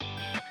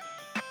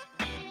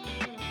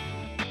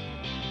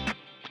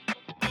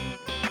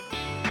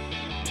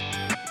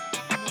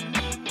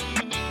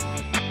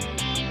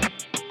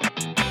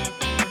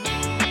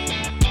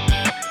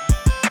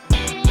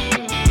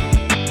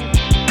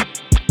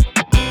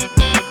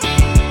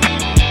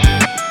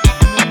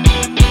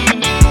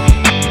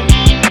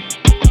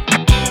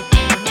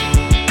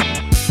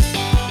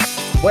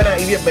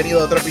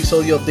bienvenido a otro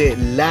episodio de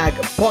Lag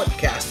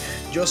Podcast.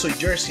 Yo soy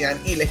Jerseyan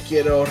y les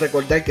quiero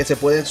recordar que se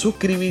pueden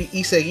suscribir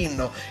y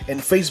seguirnos en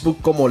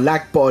Facebook como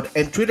LagPod,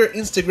 en Twitter,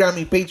 Instagram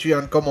y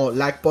Patreon como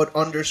LagPod_,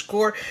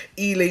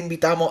 y le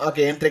invitamos a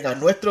que entren a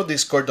nuestro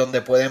Discord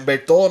donde pueden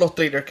ver todos los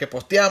trailers que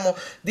posteamos,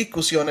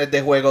 discusiones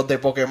de juegos de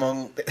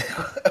Pokémon,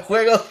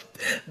 juegos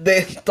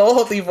de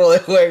todo tipo de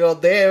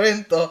juegos, de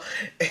eventos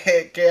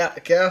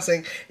que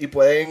hacen, y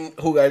pueden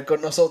jugar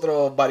con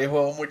nosotros varios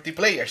juegos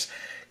multiplayers.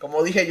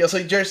 Como dije, yo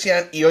soy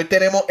Jerseyan y hoy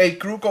tenemos el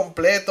crew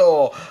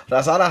completo.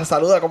 Razala,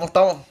 saluda, ¿cómo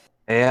estamos?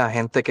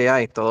 Gente que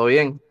hay, ¿todo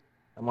bien?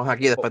 Estamos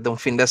aquí después de un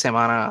fin de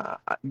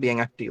semana bien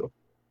activo.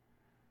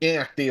 Bien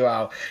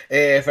activado.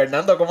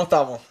 Fernando, ¿cómo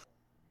estamos?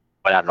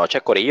 Buenas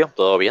noches, Corillo.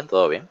 ¿Todo bien?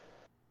 ¿Todo bien?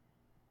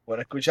 Por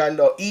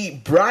escucharlo.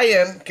 Y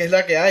Brian, ¿qué es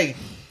la que hay?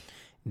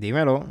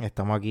 Dímelo,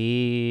 estamos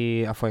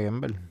aquí a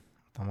Fueguember.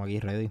 Estamos aquí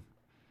ready.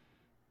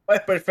 Pues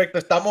perfecto,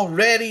 estamos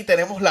ready,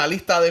 tenemos la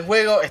lista de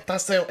juegos.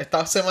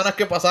 Estas semanas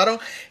que pasaron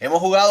hemos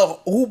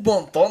jugado un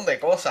montón de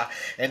cosas,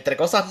 entre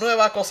cosas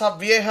nuevas, cosas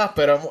viejas,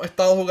 pero hemos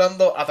estado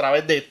jugando a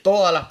través de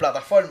todas las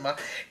plataformas.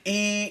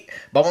 Y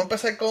vamos a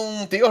empezar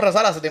contigo,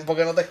 Razala, hace tiempo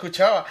que no te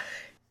escuchaba.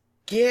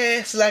 ¿Qué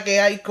es la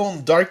que hay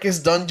con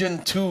Darkest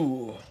Dungeon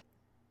 2?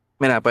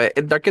 Mira, pues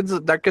el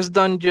Darkest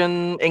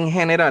Dungeon en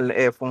general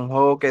fue un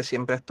juego que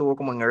siempre estuvo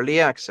como en Early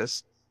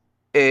Access.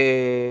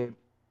 Eh,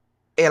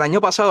 el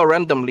año pasado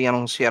randomly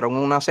anunciaron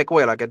una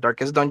secuela que es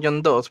Darkest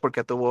Dungeon 2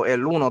 porque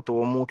el uno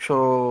tuvo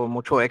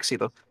mucho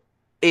éxito.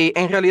 Y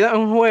en realidad es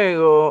un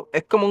juego,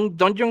 es como un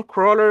dungeon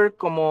crawler,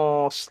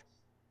 como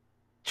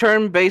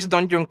turn-based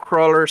dungeon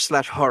crawler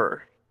 /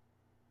 horror.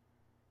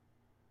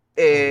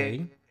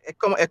 Ok.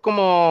 Es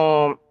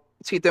como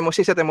si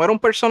se te muere un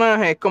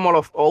personaje, es como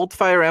los old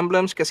Fire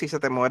Emblems, que si se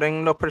te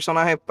mueren los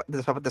personajes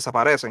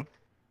desaparecen.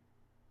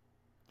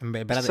 Espérate,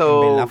 ¿en verdad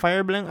So, Fire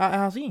Emblem es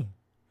así?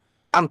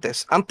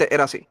 antes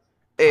era así.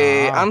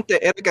 Ah, Antes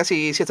era que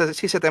si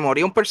se te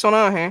moría un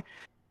personaje,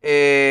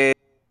 eh,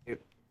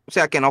 o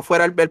sea, que no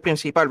fuera el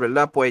principal,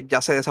 ¿verdad? Pues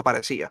ya se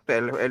desaparecía.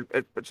 El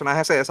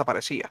personaje se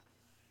desaparecía.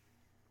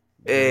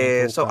 voy a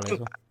tener que So, buscar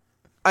eso.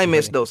 I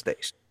miss Fíjate. those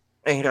days,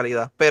 en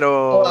realidad. Pero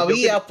yo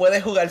Todavía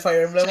puedes jugar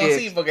Fire Emblem sí,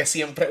 así porque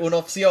siempre es una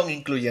opción,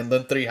 incluyendo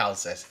en Three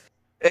Houses.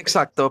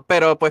 exacto,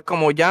 pero pues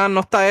como ya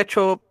no está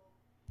hecho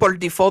por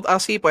default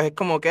así, pues es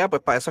como que,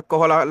 pues para eso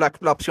escojo la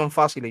opción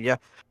fácil y ya.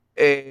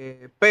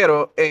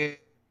 Pero en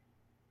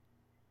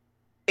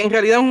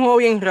realidad es un juego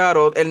bien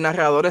raro, el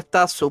narrador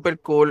está súper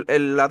cool,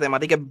 la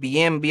temática es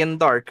bien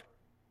dark,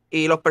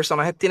 y los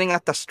personajes tienen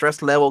hasta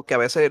stress level, que a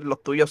veces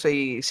los tuyos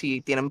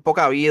si tienen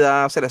poca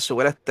vida, se les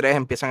sube el estrés,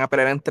 empiezan a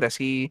pelear entre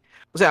sí,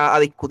 o sea, a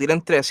discutir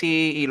entre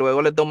sí, y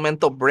luego les da un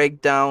mental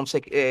breakdown,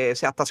 se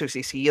hasta se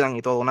suicidan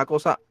y todo, una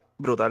cosa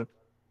brutal.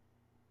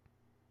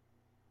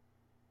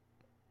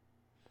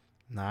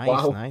 Nice,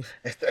 Wow, nice.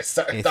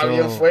 está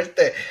bien Eso.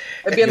 fuerte.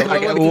 Es bien Este raro.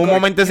 juego Hubo un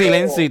momento de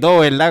silencio y divertido. todo,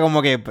 ¿verdad?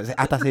 Como que pues,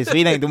 hasta se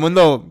suicidan y todo el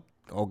mundo.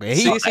 Ok.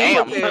 Sí,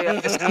 Damn.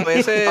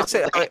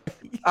 porque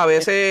a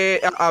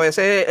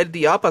veces el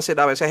the opposite,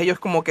 a veces ellos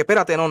como que,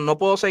 espérate, no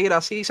puedo seguir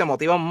así, se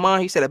motivan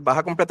más y se les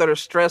baja completo el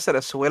stress, se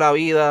les sube la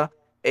vida,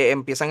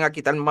 empiezan a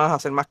quitar más, a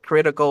hacer más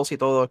criticals y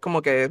todo. Es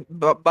como que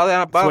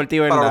va Suerte y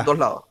para los verdad. dos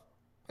lados.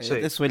 Es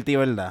de Sí, suerte y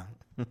verdad.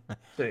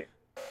 sí.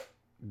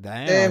 Este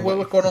Damn.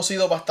 juego es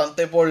conocido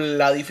bastante por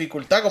la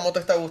dificultad. ¿Cómo te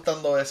está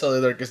gustando eso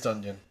de Darkest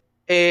Dungeon?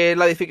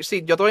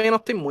 Sí, yo todavía no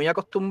estoy muy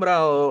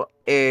acostumbrado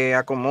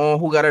a cómo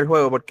jugar el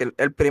juego, porque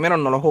el primero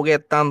no lo jugué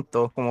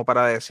tanto como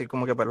para decir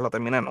como que pues, lo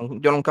terminé.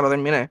 Yo nunca lo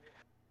terminé,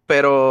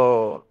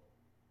 pero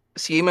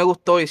sí me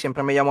gustó y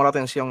siempre me llamó la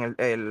atención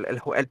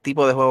el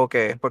tipo de juego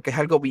que es, porque es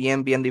algo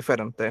bien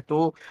diferente.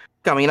 Tú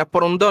caminas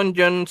por un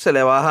dungeon, se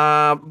le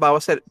va a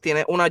ser,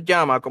 tiene una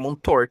llama como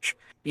un torch,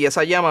 y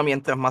esa llama,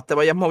 mientras más te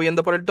vayas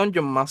moviendo por el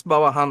dungeon, más va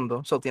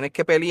bajando. So tienes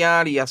que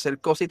pelear y hacer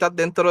cositas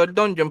dentro del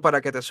dungeon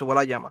para que te suba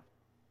la llama.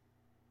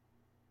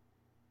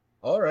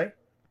 Alright.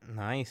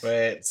 Nice.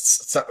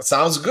 Pues,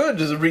 sounds good.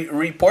 Just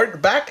report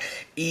back.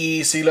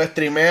 Y si lo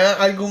streamea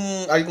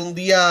algún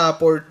día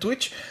por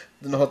Twitch,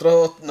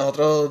 nosotros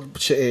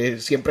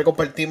siempre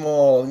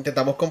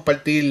intentamos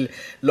compartir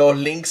los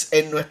links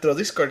en nuestro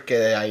Discord, que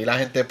de ahí la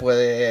gente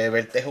puede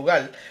verte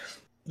jugar.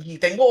 Y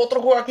tengo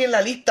otro juego aquí en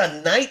la lista,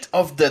 Night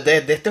of the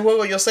Dead. De este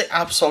juego yo sé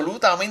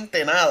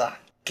absolutamente nada.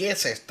 ¿Qué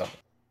es esto?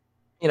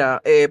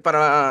 Mira,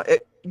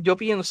 yo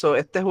pienso,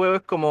 este juego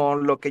es como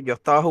lo que yo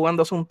estaba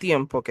jugando hace un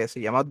tiempo, que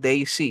se llama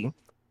DayZ.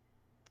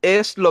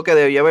 Es lo que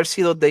debía haber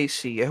sido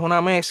DayZ. Es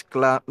una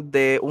mezcla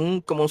de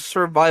como un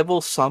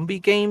survival zombie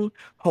game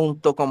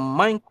junto con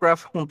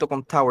Minecraft, junto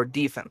con Tower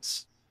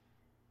Defense.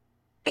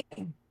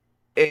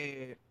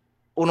 Eh,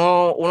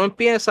 uno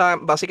empieza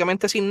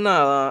básicamente sin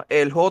nada.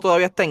 El juego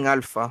todavía está en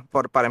alfa,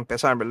 para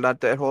empezar, ¿verdad?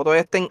 El juego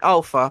todavía está en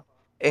alfa.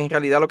 En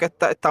realidad lo que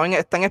está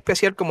en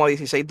especial como a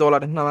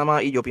 $16 nada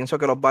más, y yo pienso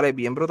que los vale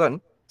bien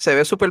brutal. Se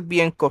ve súper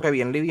bien, corre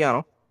bien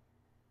liviano.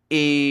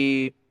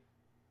 Y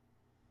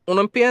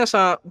uno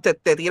empieza, te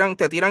tiran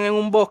en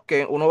un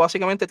bosque, uno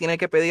básicamente tiene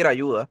que pedir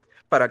ayuda.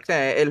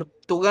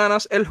 Tú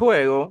ganas el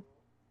juego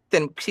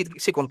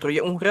si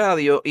construyes un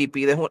radio y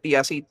pides y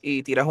así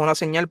y tiras una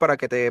señal para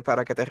que te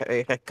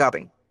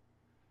rescaten.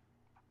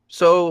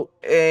 So,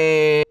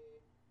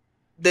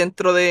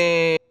 dentro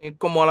de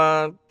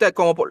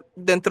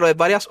dentro de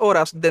varias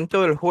horas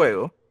dentro del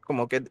juego,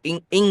 como que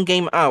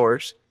in-game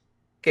hours,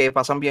 que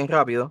pasan bien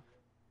rápido,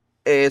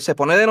 se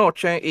pone de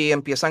noche y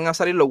empiezan a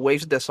salir los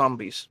waves de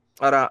zombies.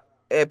 Ahora,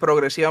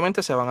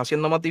 progresivamente se van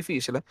haciendo más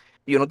difíciles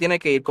y uno tiene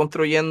que ir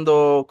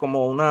construyendo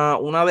como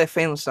una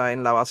defensa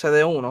en la base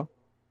de uno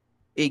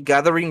y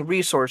gathering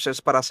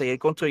resources para seguir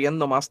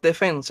construyendo más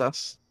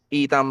defensas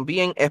y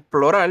también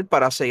explorar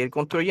para seguir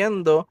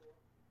construyendo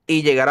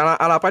y llegar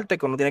a la parte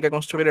que uno tiene que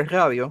construir el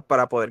radio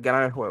para poder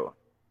ganar el juego.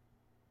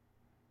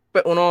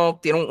 Pues uno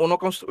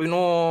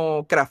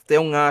craftea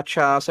un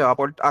hacha, se va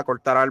a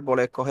cortar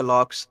árboles, coge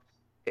logs.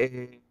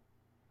 En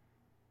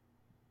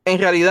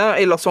realidad,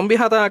 los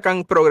zombies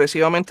atacan,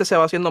 progresivamente se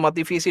va haciendo más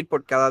difícil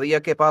por cada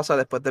día que pasa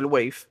después del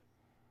wave.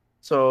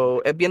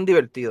 So, es bien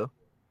divertido.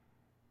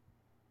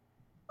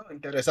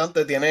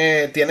 Interesante,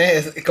 tiene,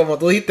 como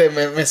tú dijiste,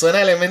 me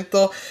suena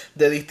elementos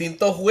de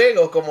distintos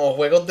juegos, como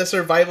juegos de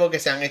survival que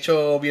se han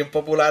hecho bien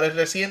populares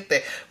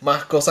recientes,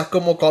 más cosas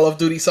como Call of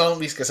Duty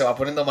Zombies que se va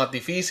poniendo más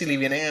difícil y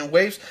vienen en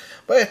waves.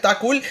 Pues está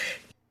cool.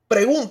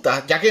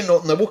 Pregunta, ya que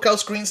no he buscado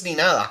screens ni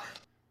nada.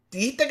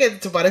 Dijiste que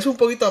te parece un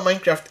poquito a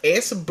Minecraft.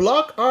 ¿Es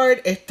block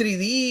art? ¿Es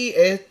 3D?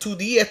 ¿Es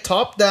 2D? ¿Es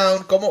top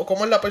down?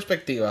 ¿Cómo es la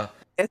perspectiva?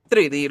 Es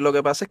 3D, lo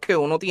que pasa es que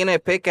uno tiene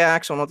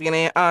pickaxe, uno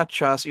tiene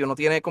hachas y uno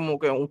tiene como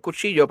que un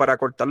cuchillo para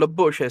cortar los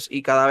bushes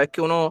y cada vez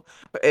que uno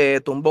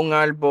tumba un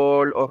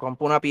árbol o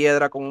rompe una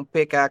piedra con un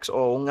pickaxe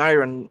o un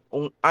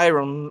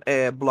iron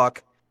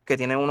block que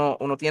tiene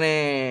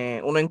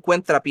uno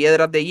encuentra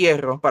piedras de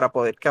hierro para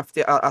poder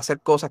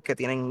hacer cosas que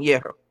tienen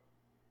hierro.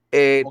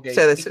 Ok.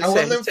 ¿Estás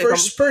jugando en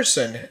first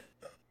person?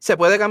 Se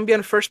puede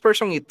cambiar first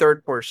person y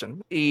third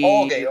person.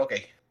 Ok, ok.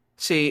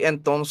 Sí,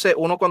 entonces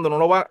cuando uno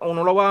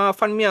lo va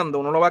farmeando,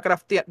 uno lo va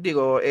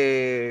crafteando,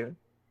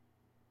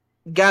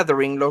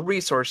 gathering los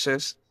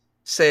resources,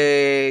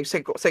 se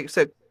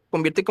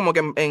convierte como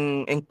que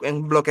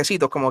en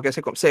bloquecitos, como que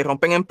se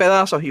rompen en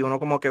pedazos y uno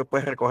como que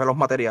pues recoge los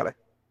materiales.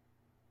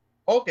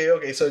 Ok,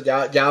 so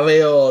ya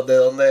veo de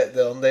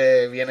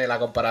dónde viene la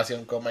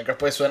comparación con Minecraft.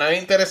 Pues suena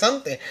bien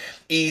interesante.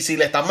 Y si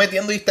le están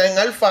metiendo y está en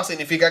alfa,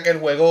 significa que el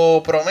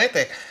juego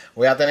promete.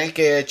 Voy a tener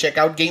que check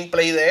out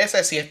gameplay de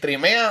ese. Si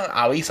streamea,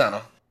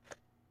 avísanos.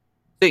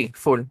 Sí,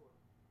 full.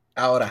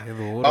 Ahora, Qué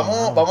duro,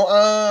 vamos,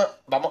 mano.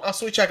 vamos a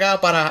switch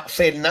acá para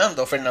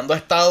Fernando. Fernando ha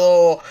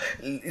estado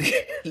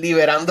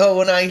liberando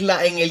una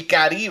isla en el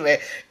Caribe,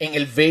 en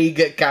el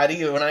Vague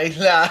Caribe, una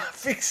isla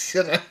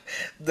ficcional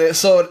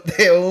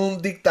de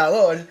un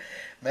dictador.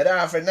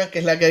 Mira, Fernando, ¿qué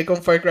es la que hay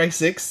con Far Cry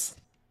 6?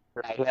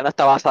 La isla no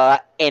está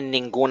basada en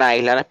ninguna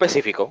isla en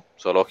específico.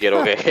 Solo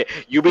quiero que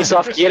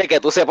Ubisoft quiere que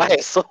tú sepas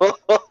eso.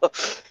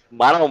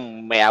 Mano,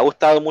 me ha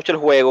gustado mucho el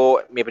juego.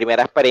 Mi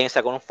primera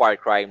experiencia con un Far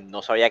Cry,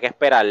 no sabía qué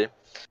esperar.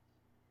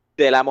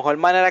 De la mejor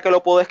manera que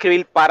lo puedo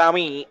escribir para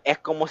mí es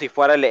como si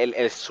fuera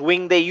el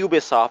swing de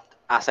Ubisoft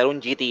a hacer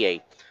un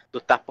GTA. Tú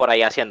estás por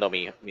ahí haciendo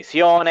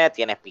misiones,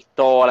 tienes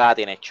pistola,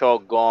 tienes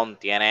shotgun,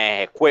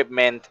 tienes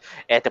equipment,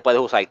 puedes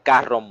usar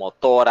carros,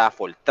 motora,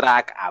 full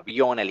track,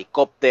 avión,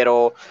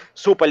 helicóptero,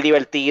 súper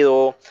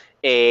divertido.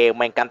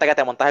 Me encanta que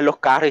te montas en los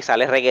carros y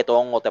sale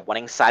reggaetón o te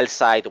ponen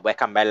salsa y tú puedes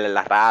cambiar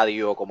la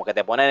radio, como que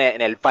te ponen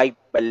en el vibe,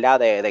 ¿verdad?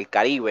 Del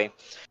Caribe.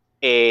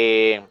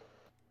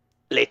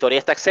 La historia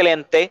está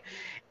excelente.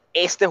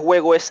 Este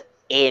juego es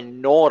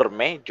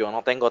enorme. Yo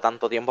no tengo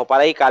tanto tiempo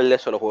para dedicarle.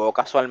 Solo juego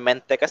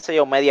casualmente, qué sé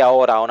yo, media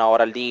hora, una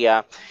hora al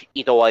día.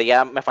 Y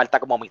todavía me falta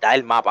como mitad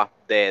del mapa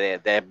de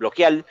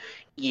desbloquear.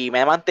 Y me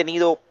he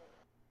mantenido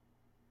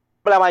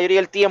la mayoría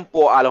del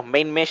tiempo a los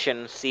main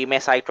missions. Sí me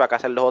sidetrack a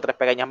hacer 2 o 3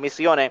 pequeñas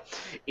misiones.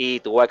 Y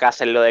tuve que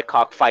hacerlo de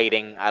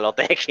cockfighting a lo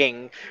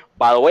Tekken.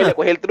 By the way, le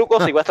cogí el truco.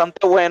 Soy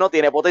bastante bueno.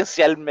 Tiene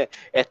potencial. Mi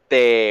Está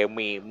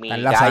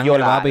en la gallo,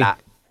 sangre,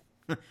 papi.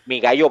 mi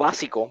gallo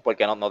básico,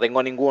 porque no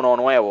tengo ninguno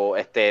nuevo,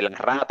 la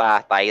rata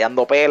está ahí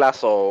dando pelas,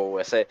 o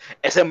ese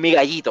es mi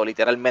gallito,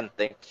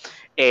 literalmente.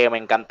 Me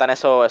encantan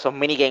esos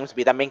minigames.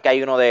 Vi también que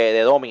hay uno de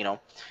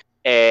domino.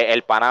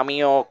 El pana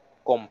mío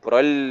compró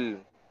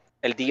el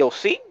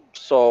DLC,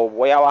 so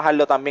voy a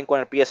bajarlo también con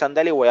el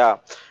PSN y voy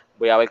a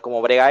ver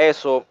cómo brega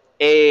eso.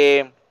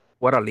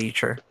 What a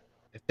leecher.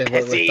 Este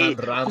juego es tan Sí,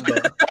 random.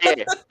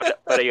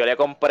 pero yo le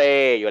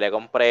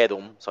compré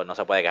Doom, so no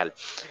se puede quedar.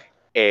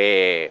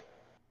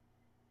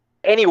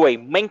 Anyway,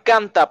 me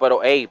encanta,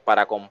 pero hey,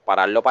 para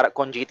compararlo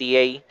con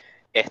GTA,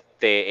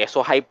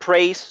 eso high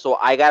praise, so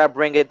I gotta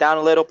bring it down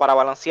a little para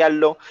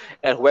balancearlo.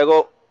 El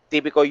juego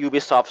típico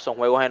Ubisoft son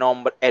juegos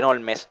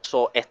enormes,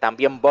 so están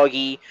bien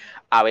buggy.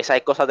 A veces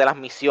hay cosas de las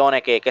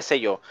misiones que, qué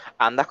sé yo,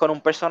 andas con un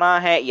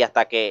personaje y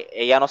hasta que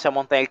ella no se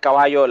monte en el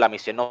caballo, la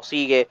misión no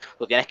sigue.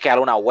 Tú tienes que dar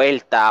una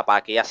vuelta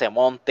para que ella se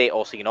monte,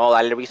 o si no,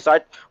 darle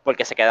restart,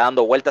 porque se queda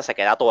dando vueltas, se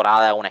queda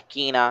atorada en una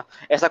esquina.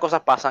 Esas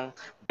cosas pasan,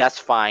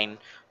 that's fine.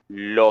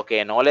 Lo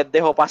que no les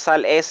dejo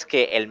pasar es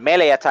que el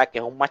melee attack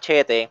es un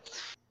machete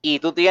y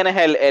tú tienes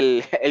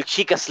el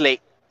Chica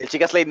Slate el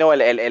Chica Slate no,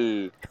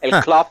 el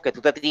cloth que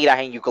tú te tiras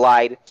en You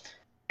Glide,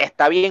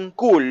 está bien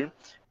cool,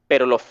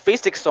 pero los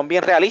physics son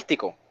bien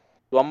realísticos.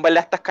 Tú en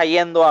verdad estás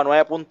cayendo a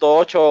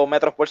 9.8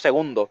 metros por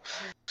segundo,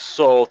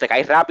 so te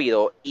caes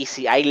rápido, y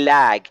si hay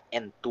lag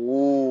en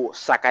tu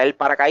sacar el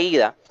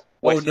paracaídas,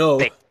 pues Oh no.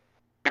 te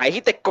caes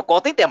y te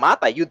cocota y te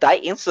mata. You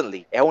die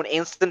instantly. Es un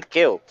instant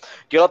kill.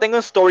 Yo lo tengo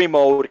en story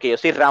mode, que yo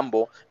soy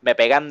Rambo. Me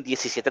pegan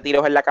 17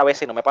 tiros en la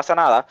cabeza y no me pasa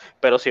nada.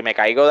 Pero si me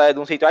caigo de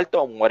un sitio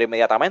alto, muero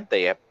inmediatamente.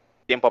 Y es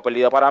tiempo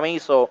perdido para mí.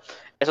 Eso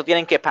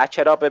tienen que patch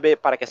it up a bit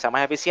para que sea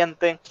más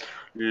eficiente.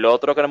 Lo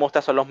otro que no me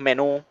gusta son los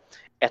menús.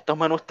 Estos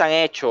menús están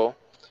hechos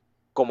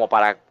como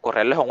para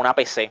correrlos en una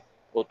PC.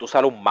 O tú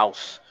usas un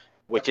mouse.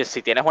 Which is,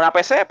 si tienes una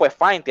PC, pues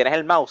fine, tienes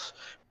el mouse.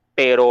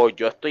 Pero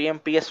yo estoy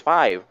en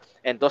PS5.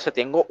 Entonces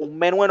tengo un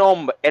menú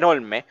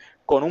enorme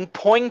con un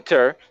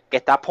pointer que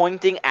está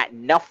pointing at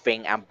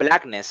nothing, and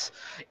blackness,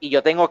 y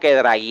yo tengo que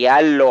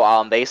draguearlo a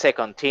donde dice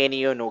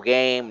continue, new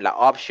game, las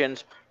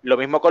options. Lo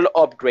mismo con los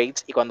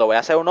upgrades, y cuando voy a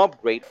hacer un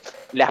upgrade,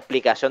 la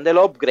explicación del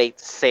upgrade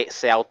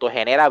se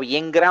autogenera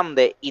bien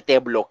grande y te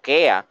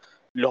bloquea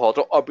los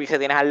otros upgrades que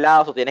tienes al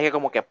lado. So tienes que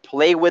como que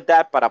play with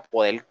that para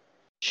poder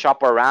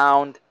shop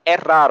around. Es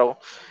raro.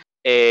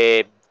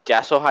 Ya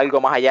eso es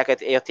algo más allá que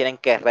ellos tienen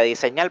que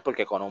rediseñar,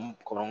 porque con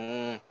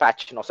un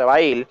patch no se va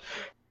a ir.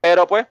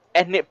 Pero pues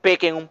es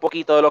nitpicking un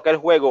poquito de lo que es el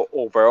juego.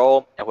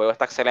 Overall, el juego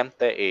está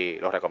excelente y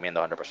lo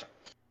recomiendo 100%.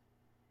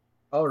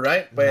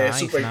 Alright, pues Nice,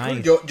 super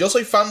nice. cool. Yo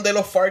soy fan de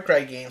los Far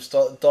Cry games.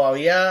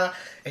 Todavía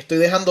estoy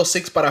dejando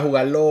 6 para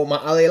jugarlo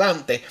más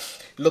adelante.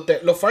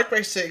 Los Far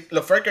Cry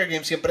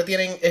games siempre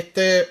tienen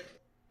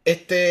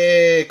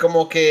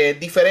como que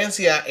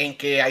diferencia en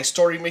que hay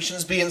story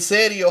missions bien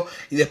serios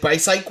y después hay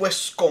side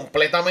quests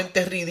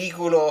completamente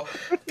ridículos.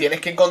 Tienes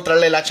que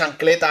encontrarle la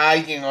chancleta a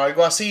alguien o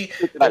algo así.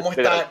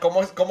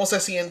 ¿Cómo se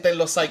sienten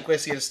los side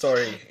quests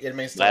y el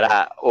main story?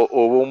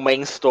 Hubo un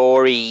main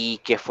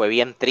story que fue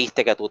bien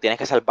triste, que tú tienes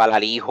que salvar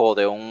al hijo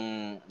de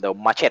un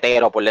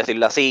machetero, por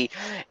decirlo así,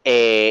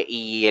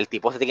 y el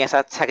tipo se tiene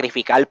que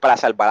sacrificar para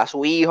salvar a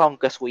su hijo,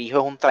 aunque su hijo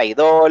es un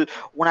traidor.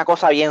 Una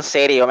cosa bien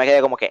seria. Yo me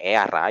quedé como que,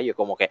 a rayo,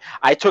 como que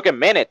I took a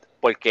minute,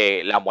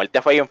 porque la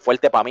muerte fue bien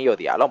fuerte para mí. Yo,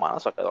 diablo, mano,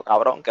 eso quedó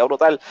cabrón, qué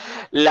brutal.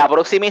 La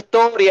próxima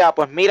historia,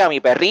 pues mira, mi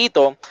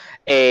perrito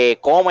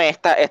come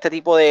este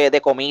tipo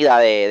de comida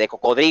de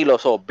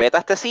cocodrilos. O vete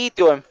a este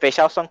sitio, en Fish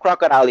Out Some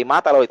Crocodile y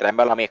mátalo y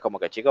tráemelo a mí. Es como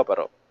que, chico,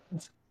 pero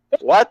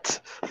what?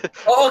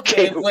 Ok,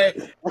 pues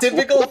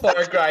typical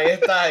Far Cry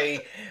está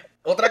ahí.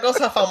 Otra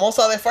cosa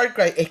famosa de Far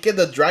Cry es que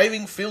the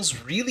driving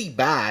feels really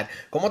bad.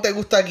 ¿Cómo te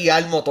gusta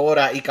guiar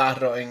motora y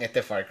carro en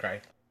este Far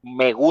Cry?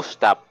 Me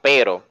gusta,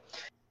 pero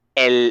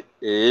el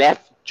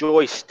left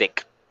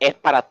joystick es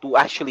para tú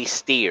actually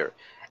steer.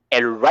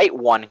 El right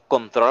one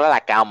controla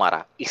la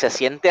cámara y se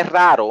siente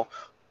raro.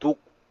 Tú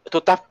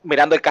estás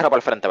mirando el carro para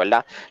el frente,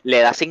 ¿verdad? Le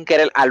das sin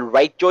querer al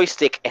right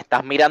joystick,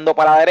 estás mirando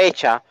para la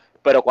derecha,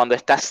 pero cuando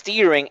estás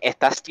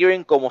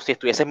steering como si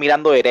estuvieses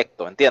mirando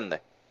directo,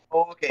 ¿entiendes?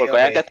 Okay, Porque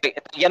obviamente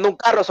está guiando un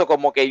carro, so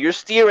como que you're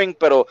steering,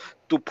 pero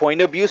tu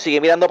point of view sigue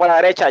mirando para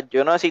la derecha.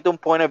 Yo no necesito un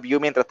point of view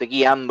mientras estoy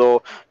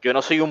guiando. Yo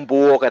no soy un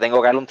búho que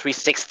tengo que darle un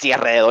 360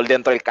 alrededor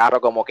dentro del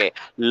carro. Como que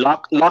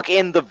lock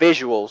in the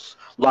visuals,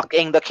 lock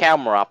in the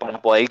camera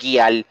para poder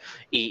guiar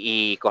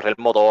y correr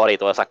el motor y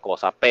todas esas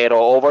cosas. Pero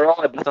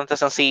overall es bastante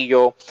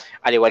sencillo,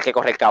 al igual que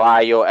correr el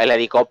caballo. El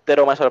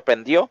helicóptero me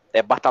sorprendió,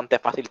 es bastante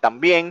fácil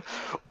también.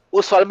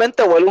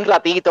 Usualmente vuelo un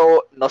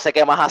ratito, no sé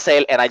qué más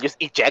hacer, and I just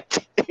eject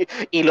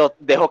y lo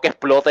dejo que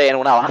explote en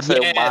una base de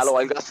un malo o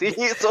algo así.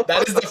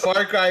 That is the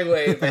Far Cry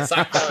way,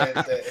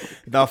 exactamente.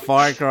 The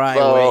Far Cry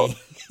way.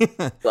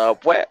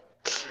 Pues,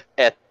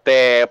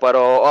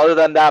 pero other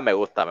than that, me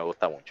gusta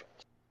mucho.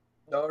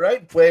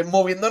 Alright, pues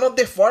moviéndonos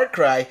de Far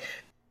Cry,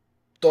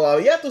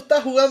 todavía tú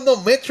estás jugando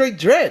Metroid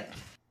Dread.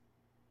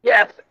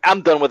 Yes,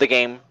 I'm done with the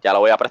game. Ya lo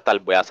voy a prestar,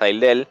 voy a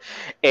salir de él.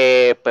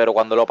 Pero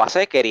cuando lo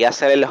pasé, quería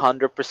hacer el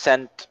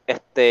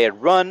 100%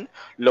 run,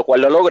 lo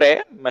cual lo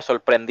logré. Me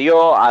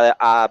sorprendió.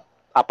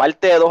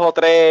 Aparte de 2 o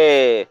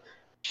 3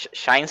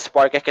 Shine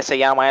Spark, es que se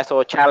llama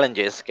eso,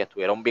 challenges, que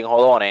estuvieron bien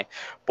jodones,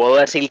 puedo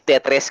decirte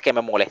 3 que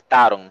me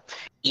molestaron.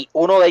 Y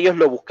uno de ellos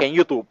lo busqué en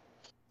YouTube.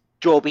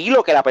 Yo vi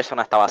lo que la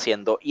persona estaba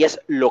haciendo y es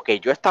lo que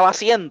yo estaba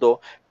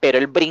haciendo, pero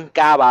él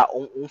brincaba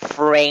un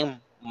frame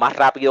más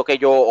rápido que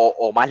yo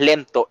o más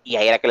lento, y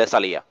ahí era que le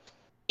salía.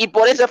 Y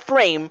por ese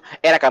frame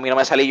era que a mí no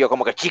me salía. Yo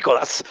como que, chico,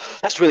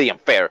 that's really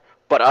unfair.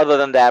 But other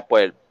than that,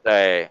 pues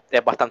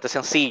es bastante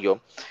sencillo.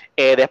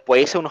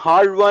 Después hice un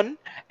hard run,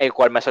 el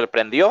cual me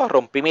sorprendió.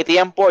 Rompí mi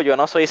tiempo. Yo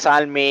no soy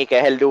Salmi, que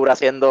es el duro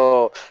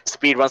haciendo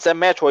speedruns en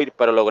Metroid,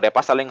 pero logré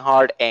pasarlo en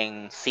hard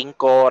en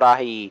 5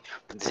 horas y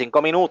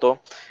 25 minutos.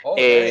 Oh,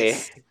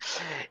 nice.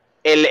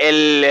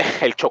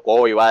 El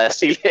Chocó, iba a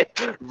decir.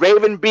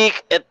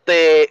 Ravenbeak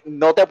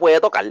no te puede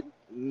tocar.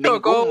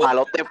 Ningún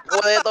malo te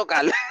puede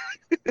tocar.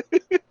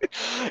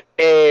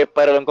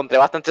 Pero lo encontré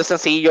bastante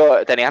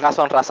sencillo. Tenías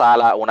razón,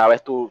 Razala. Una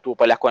vez tú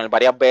peleas con él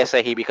varias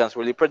veces, he becomes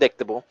really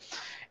predictable.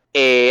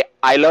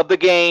 I love the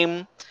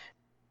game.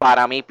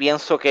 Para mí,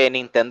 pienso que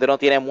Nintendo no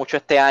tiene mucho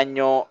este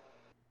año,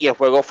 y el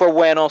juego fue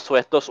bueno,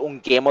 esto es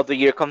un Game of the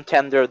Year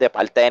contender de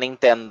parte de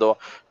Nintendo.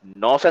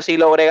 No sé si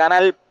logré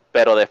ganar,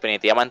 pero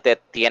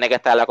definitivamente tiene que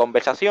estar en la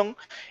conversación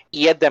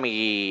y es de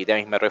mis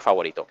Metroid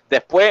favoritos.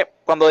 Después,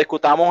 cuando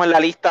discutamos en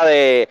la lista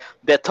de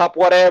Top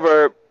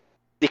Whatever,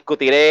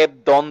 discutiré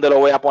dónde lo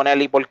voy a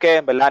poner y por qué,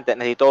 ¿verdad?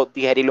 Necesito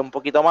digerirlo un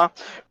poquito más,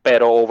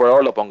 pero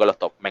overall lo pongo en los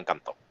top. Me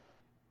encantó.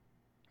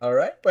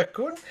 Alright, pues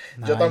cool.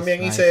 Yo Nice,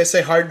 también nice. hice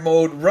ese hard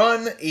mode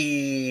run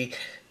y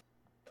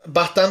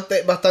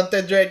bastante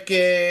Dread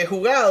que he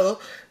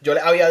jugado. Yo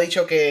les había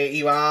dicho que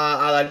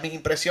iba a dar mis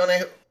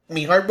impresiones.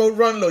 Mi hard mode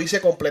run lo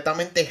hice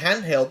completamente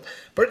handheld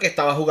porque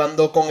estaba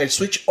jugando con el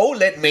Switch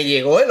OLED. Me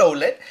llegó el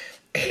OLED.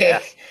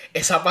 Yes.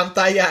 Esa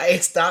pantalla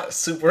está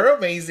super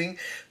amazing.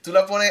 Tú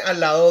la pones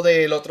al lado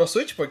del otro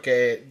Switch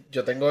porque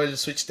yo tengo el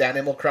Switch de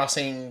Animal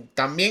Crossing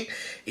también.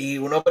 Y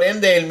uno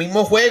prende el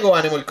mismo juego,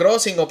 Animal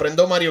Crossing, o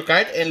prendo Mario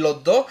Kart en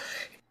los dos.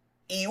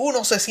 Y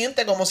uno se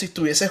siente como si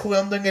estuviese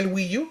jugando en el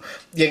Wii U.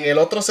 Y en el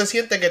otro se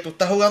siente que tú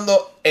estás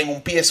jugando en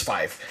un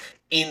PS5.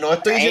 Y no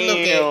estoy diciendo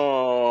que...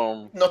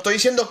 No estoy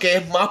diciendo que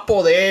es más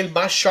poder,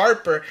 más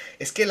sharper.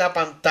 Es que la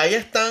pantalla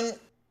es tan...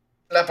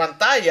 La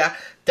pantalla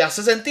te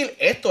hace sentir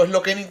esto es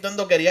lo que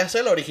Nintendo quería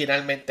hacer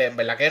originalmente. En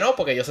verdad que no,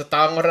 porque ellos se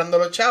estaban ahorrando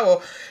los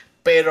chavos.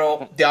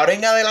 Pero de ahora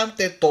en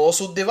adelante todos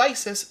sus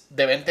devices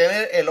deben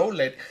tener el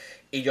OLED.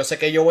 Y yo sé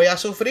que yo voy a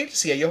sufrir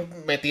si ellos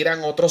me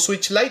tiran otro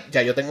Switch Lite.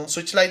 Ya yo tengo un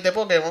Switch Lite de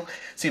Pokémon.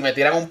 Si me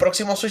tiran un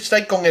próximo Switch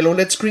Lite con el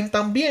OLED screen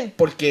también.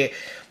 Porque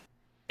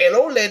el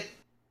OLED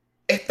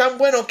es tan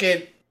bueno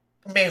que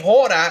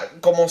mejora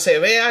como se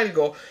ve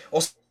algo.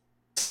 O sea,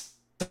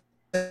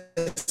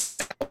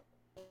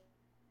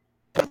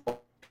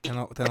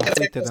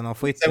 Te nos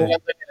fuiste. jugando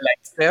en el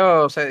Lite.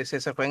 Creo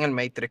se fue en el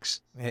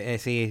Matrix.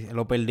 Sí,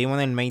 lo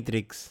perdimos en el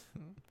Matrix.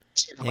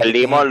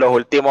 Perdimos los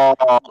últimos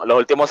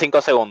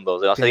 5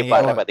 segundos. No sé si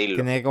para repetirlo.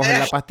 Tiene que coger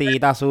la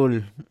pastillita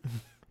azul.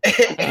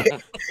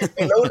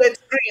 El OLED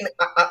screen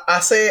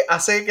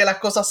hace que las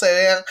cosas se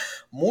vean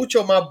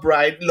mucho más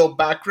bright. Los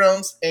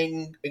backgrounds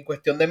en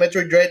cuestión de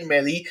Metroid Dread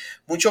me di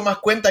mucho más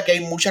cuenta que hay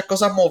muchas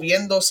cosas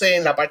moviéndose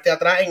en la parte de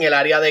atrás, en el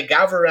área de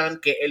Gavaran,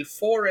 que el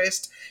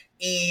Forest.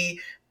 Y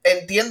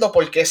entiendo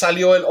por qué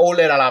salió el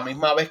OLED a la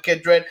misma vez que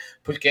Dread,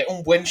 porque es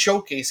un buen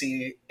showcase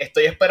y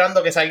estoy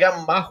esperando que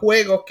salgan más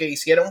juegos que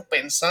hicieron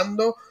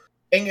pensando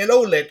en el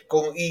OLED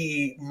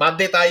y más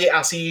detalle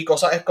así,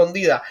 cosas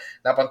escondidas.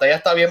 La pantalla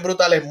está bien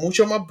brutal, es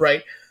mucho más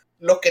bright.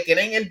 Los que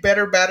tienen el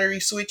Better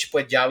Battery Switch,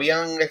 pues ya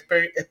habían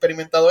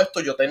experimentado esto.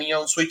 Yo tenía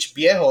un Switch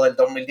viejo del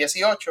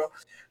 2018,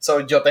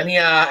 so yo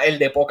tenía el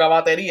de poca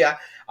batería,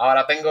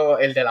 ahora tengo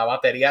el de la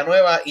batería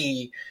nueva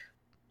y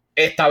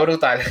está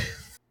brutal.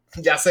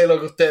 Ya sé lo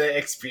que ustedes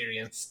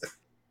experience.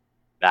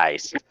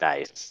 Nice.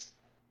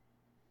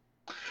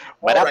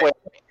 Bueno, pues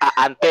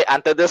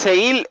antes de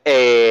seguir,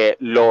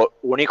 lo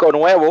único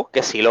nuevo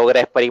que sí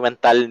logré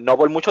experimentar, no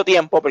por mucho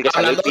tiempo, porque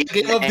hablando de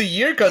Game of the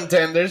Year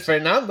contenders,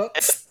 Fernando.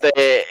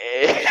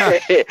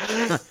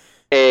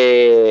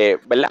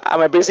 ¿Verdad?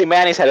 Me Busy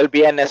Man y salió el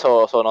viernes,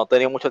 o no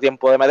tenía mucho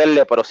tiempo de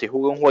meterle, pero sí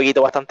jugué un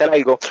jueguito bastante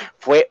largo.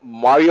 Fue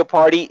Mario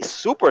Party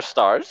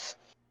Superstars.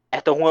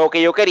 Esto es un juego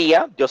que yo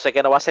quería. Yo sé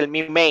que no va a ser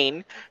mi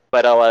main,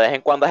 pero de vez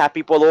en cuando have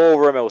people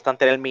over, me gustan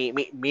tener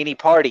mini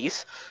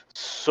parties.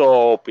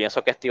 So,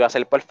 pienso que esto iba a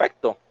ser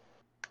perfecto.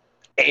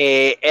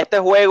 Este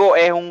juego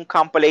es un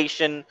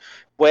compilation,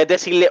 puedes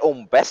decirle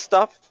un best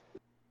of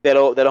de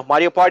los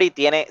Mario Party.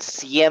 Tiene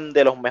 100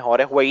 de los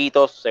mejores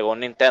jueguitos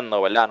según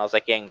Nintendo, ¿verdad? No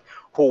sé quién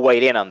who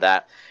weighed in on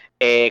that.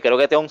 Creo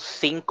que tiene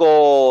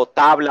 5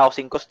 tablas o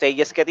 5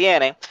 stages que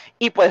tiene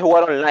y puedes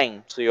jugar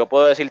online. So, yo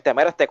puedo decirte,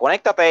 mira,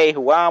 conéctate y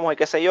jugamos y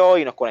qué sé yo,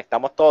 y nos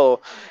conectamos todos.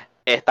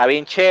 Está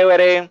bien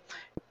chévere.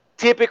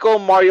 Typical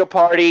Mario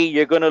Party,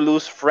 you're gonna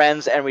lose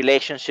friends and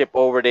relationship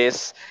over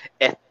this.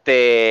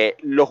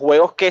 Los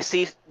juegos que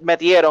sí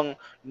metieron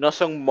no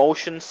son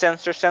motion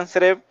sensor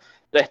sensitive.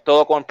 Es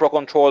todo con Pro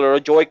Controller o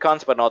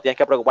Joy-Cons, pero no tienes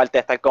que preocuparte de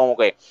estar como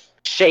que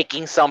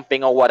shaking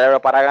something o whatever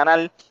para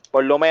ganar,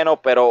 por lo menos.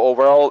 Pero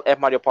overall es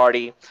Mario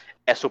Party,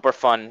 es super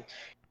fun.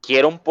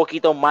 Quiero un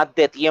poquito más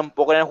de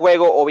tiempo con el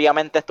juego.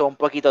 Obviamente esto es un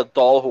poquito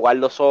todo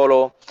jugarlo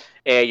solo.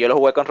 Yo lo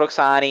jugué con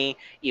Roxanne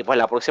y pues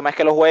la próxima vez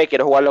que lo juegue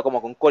quiero jugarlo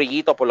como con un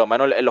corillito, por lo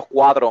menos en los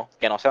 4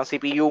 que no sean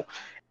CPU.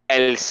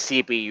 El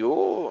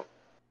CPU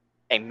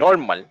en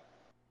normal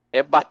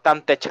es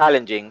bastante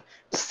challenging.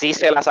 Sí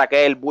se la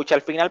saqué el buche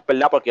al final,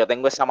 ¿verdad? Porque yo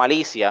tengo esa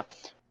malicia,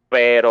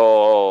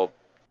 pero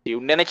si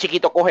un nene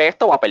chiquito coge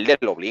esto va a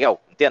perderlo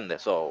obligado,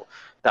 ¿entiendes? So,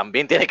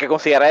 también tienes que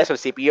considerar eso. El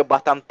CPU es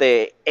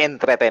bastante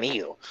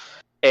entretenido.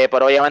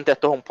 Pero obviamente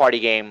esto es un party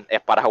game, es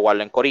para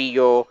jugarlo en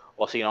corillo,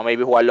 o si no,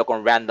 maybe jugarlo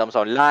con randoms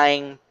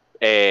online.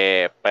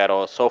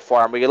 Pero so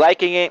far I'm really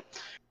liking it.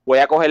 Voy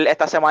a coger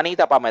esta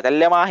semanita para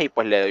meterle más y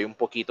pues le doy un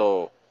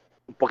poquito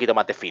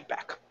más de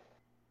feedback.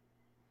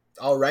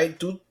 Alright,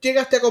 ¿tú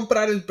llegaste a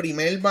comprar el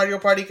primer Mario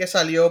Party que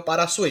salió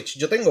para Switch?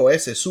 Yo tengo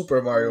ese,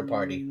 Super Mario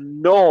Party.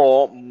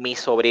 No, mi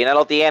sobrina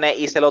lo tiene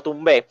y se lo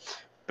tumbé,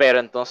 pero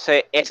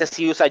entonces ese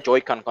sí usa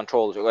Joy-Con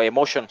controls,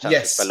 motion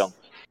sensors, Yes. perdón.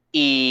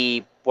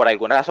 Y por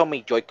alguna razón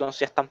mis Joy-Cons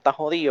ya están tan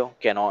jodidos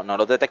que no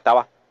los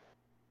detectaba.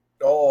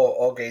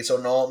 Oh, ok, so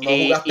no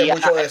jugaste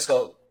mucho de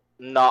eso.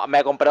 No,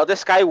 me compré los de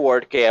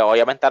Skyward, que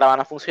obviamente ahora van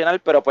a funcionar,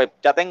 pero pues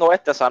ya tengo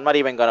este, so I'm not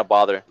even gonna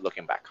bother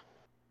looking back.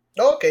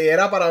 Ok,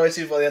 era para ver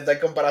si podías dar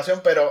comparación,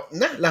 pero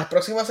nada, las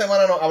próximas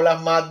semanas nos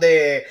hablas más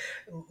de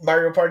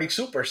Mario Party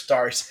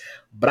Superstars.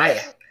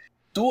 Brian,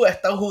 tú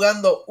estás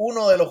jugando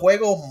uno de los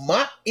juegos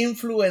más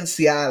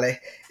influenciales.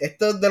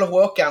 Esto es de los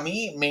juegos que a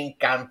mí me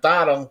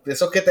encantaron, de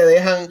esos que te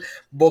dejan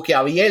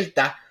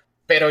boquiabierta,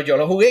 pero yo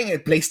lo jugué en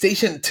el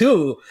PlayStation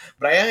 2.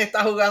 Brian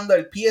está jugando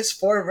el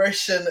PS4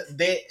 version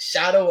de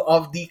Shadow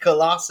of the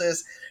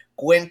Colossus.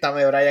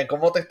 Cuéntame, Brian,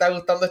 ¿cómo te está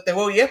gustando este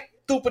juego? Y es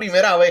tu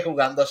primera vez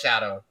jugando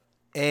Shadow.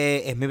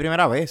 Es mi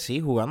primera vez,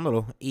 sí,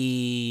 jugándolo.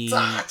 Y,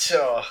 ¡Tacho!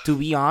 to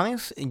be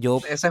honest,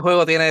 Ese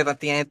juego tiene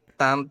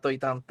tanto y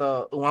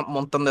tanto, un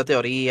montón de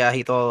teorías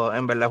y todo.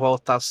 En verdad el juego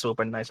está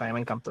súper nice, a mí me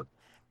encantó.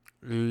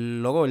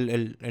 luego,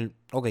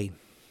 ok,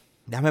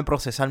 déjame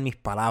procesar mis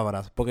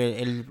palabras, porque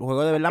el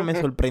juego de verdad me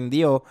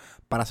sorprendió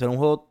para ser un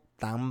juego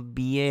tan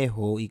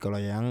viejo y que lo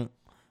hayan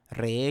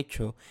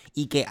rehecho,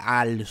 y que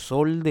al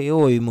sol de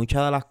hoy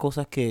muchas de las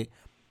cosas que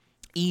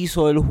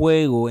hizo el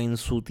juego en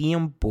su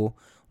tiempo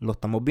lo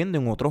estamos viendo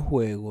en otros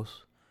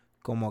juegos.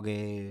 Como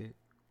que,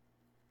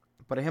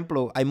 por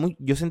ejemplo,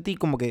 yo sentí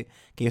como que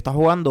yo estaba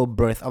jugando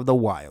Breath of the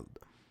Wild.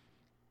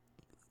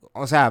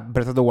 O sea,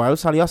 Breath of the Wild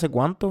salió hace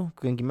cuánto?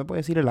 ¿Quién me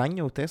puede decir el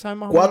año? ¿Ustedes saben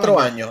más o menos? 4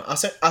 años.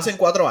 Hacen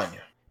 4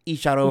 años. Y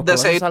Shadow of De,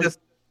 Colossus se- salió. de-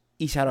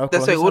 Y Shadow of de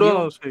Colossus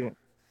seguro, salió. sí.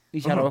 Y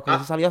Shadow of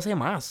Colossus salió hace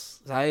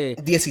más.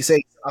 ¿Sabes?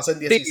 16. Hacen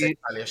 16. Sí,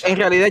 Salió en Shadow.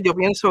 realidad yo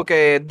pienso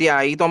que de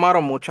ahí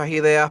tomaron muchas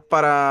ideas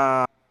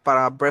para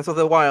Breath of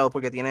the Wild,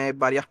 porque tiene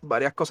varias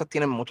cosas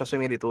tienen muchas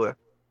similitudes.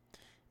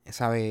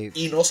 ¿Sabes?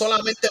 Y no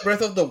solamente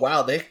Breath of the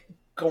Wild, es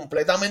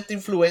completamente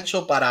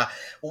influential para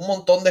un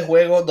montón de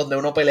juegos donde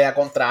uno pelea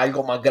contra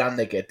algo más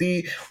grande que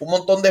ti, un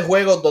montón de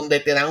juegos donde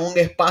te dan un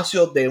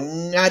espacio de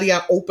un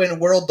área open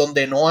world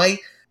donde no hay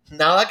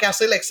nada que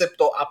hacer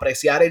excepto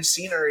apreciar el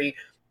scenery.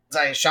 O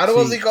sea, en Shadow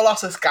of the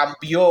Colossus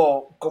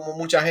cambió como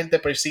mucha gente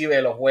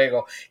percibe los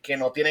juegos, que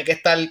no tiene que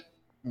estar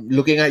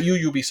looking at you,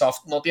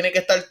 Ubisoft, no tiene que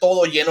estar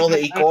todo lleno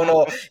de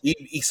iconos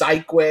y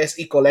side quests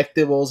y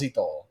collectibles y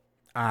todo.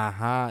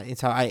 Ajá,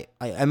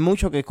 hay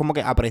mucho que es como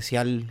que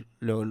apreciar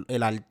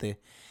el arte.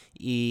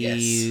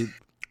 Y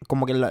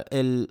como que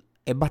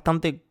es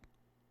bastante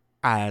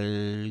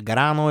al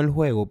grano el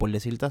juego, por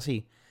decirte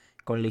así,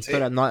 con la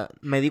historia. Sí. No,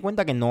 me di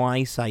cuenta que no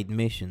hay side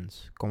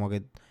missions. Como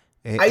que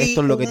Hay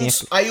esto es lo que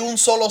tienes. Hay un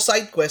solo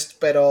side quest,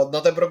 pero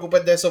no te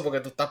preocupes de eso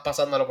porque tú estás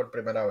pasándolo por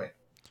primera vez.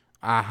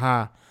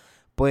 Ajá.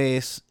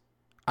 Pues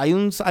hay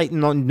un side.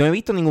 No he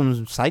visto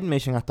ningún side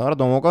mission hasta ahora.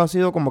 Todo ha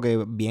sido como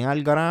que bien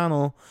al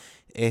grano.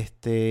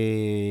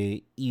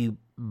 Y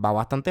va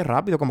bastante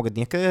rápido. Como que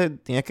tienes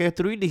que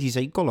destruir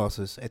 16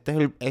 Colossus. Este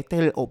es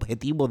el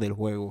objetivo del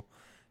juego.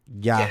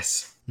 Ya.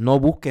 Yes. No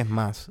busques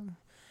más.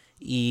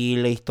 Y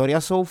la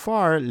historia so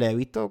far he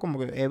visto como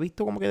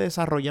que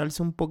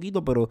desarrollarse un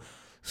poquito, pero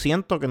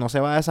siento que no se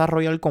va a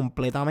desarrollar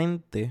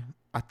completamente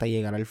hasta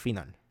llegar al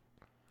final.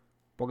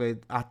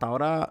 Porque hasta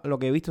ahora lo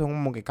que he visto son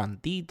como que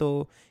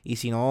cantitos. Y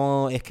si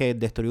no, es que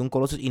destruí un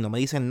Colossus y no me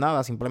dicen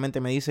nada.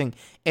 Simplemente me dicen,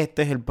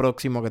 este es el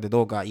próximo que te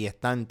toca y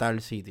está en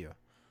tal sitio.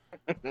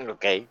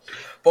 Ok.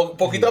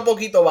 Poquito a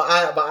poquito vas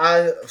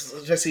a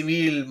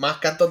recibir más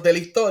cantos de la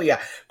historia.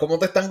 ¿Cómo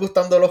te están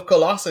gustando los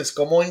Colossus?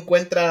 ¿Cómo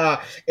encuentras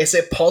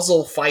ese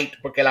puzzle fight?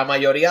 Porque la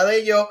mayoría de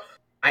ellos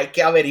hay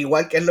que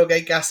averiguar qué es lo que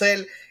hay que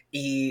hacer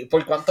y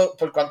por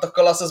cuántos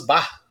Colossus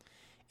vas.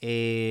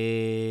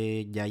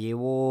 Ya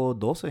llevo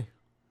 12.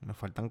 Me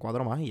faltan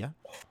 4 más y ya.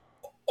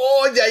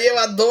 Oh, ya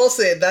llevas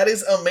 12. That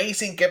is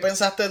amazing. ¿Qué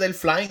pensaste del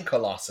Flying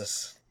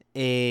Colossus?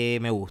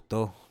 Me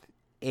gustó.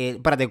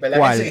 Espérate,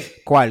 ¿Verdad que sí?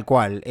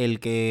 ¿Cuál?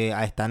 El que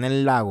está en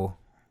el lago.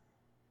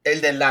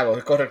 El del lago,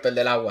 es correcto, el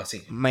del agua,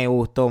 sí. Me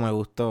gustó.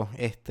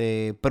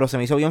 Pero se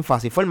me hizo bien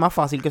fácil. Fue el más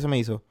fácil que se me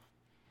hizo.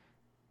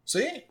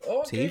 ¿Sí?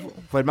 Ok. Sí,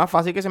 fue el más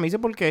fácil que se me hizo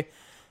porque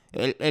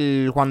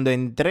cuando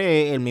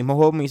entré, el mismo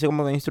juego me hizo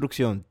como de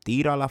instrucción,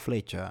 tira la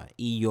flecha.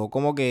 Y yo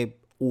como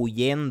que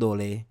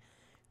huyéndole,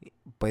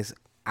 pues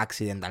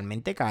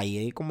accidentalmente caí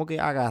y como que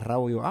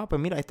agarrado. Y yo, pues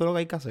mira, esto es lo que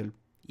hay que hacer.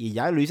 Y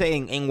ya lo hice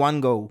en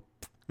one go.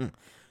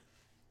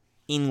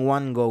 In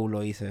one go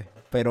lo hice.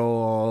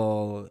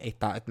 Pero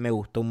me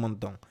gustó un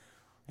montón.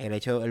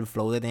 El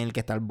flow de tener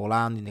que estar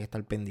volando y tener que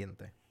estar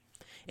pendiente.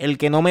 El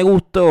que no me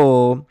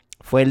gustó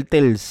fue el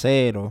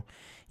tercero.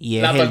 Y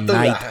es el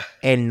Knight.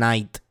 El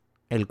Knight.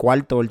 El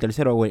cuarto o el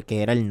tercero,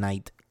 que era el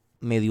Knight.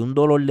 Me dio un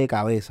dolor de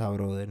cabeza,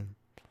 brother.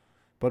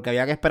 Porque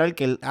había que esperar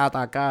que él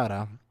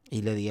atacara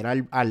y le diera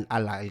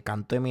al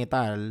canto de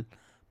metal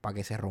para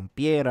que se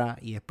rompiera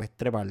y después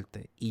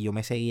treparte. Y yo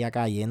me seguía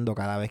cayendo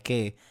cada vez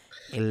que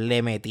él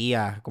le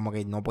metía, como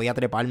que no podía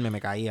treparme,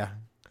 me caía.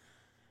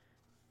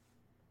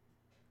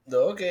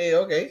 Ok.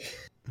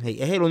 Sí,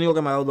 es el único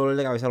que me ha dado dolor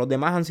de cabeza. Los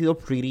demás han sido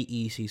pretty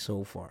easy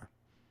so far.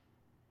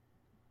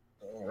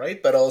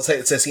 Alright, pero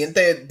se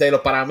siente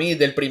para mí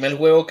del primer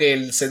juego que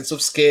el sense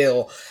of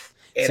scale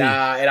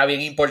era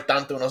bien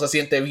importante. Uno se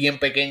siente bien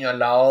pequeño al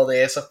lado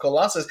de esos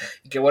Colossus.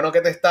 Y qué bueno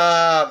que te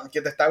está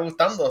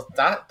gustando.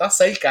 Está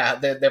cerca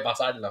de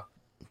pasarlo.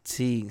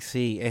 Sí,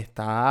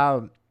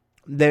 está...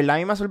 De verdad a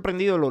mí me ha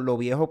sorprendido lo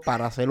viejo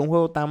para hacer un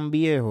juego tan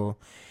viejo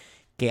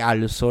que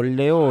al sol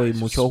de hoy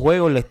muchos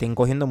juegos le estén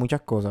cogiendo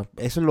muchas cosas.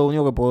 Eso es lo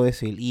único que puedo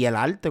decir. Y el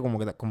arte como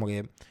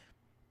que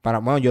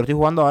bueno, yo estoy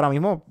jugando ahora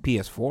mismo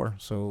PS4,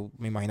 so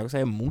me imagino que se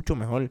ve mucho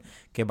mejor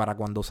que para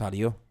cuando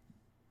salió.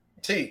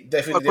 Sí,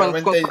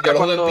 definitivamente yo lo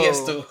jugué en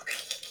PS2.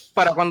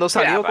 Para cuando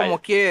salió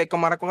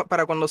Mira,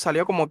 para cuando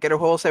salió como que el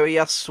juego se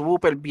veía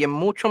súper bien,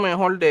 mucho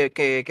mejor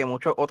que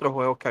muchos otros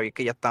juegos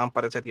que ya estaban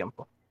para ese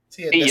tiempo.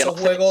 Sí, de esos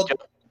juegos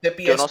de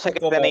PS2 yo no sé qué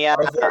como tenía.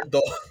 God of War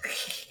 2.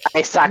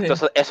 Exacto,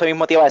 eso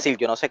mismo te iba a decir.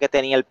 Yo no sé qué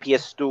tenía el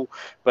PS2,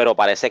 pero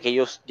parece que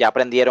ellos ya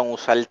aprendieron a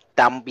usar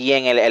tan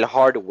bien el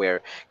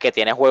hardware, que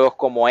tiene juegos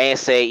como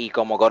ese y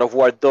como God of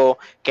War 2,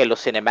 que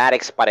los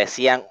cinematics para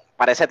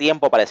ese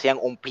tiempo parecían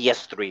un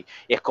PS3.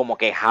 Y es como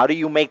que, how do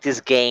you make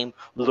this game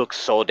look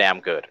so damn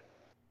good?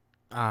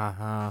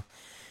 Ajá.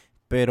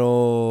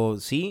 Pero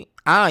sí.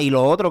 Y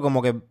lo otro,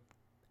 como que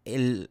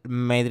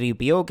me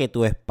tripió que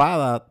tu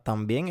espada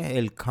también es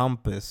el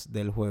compass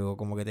del juego.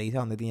 Como que te dice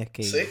a dónde tienes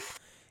que ir. Sí.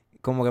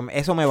 Como que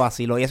eso me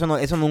vaciló. Y eso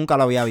nunca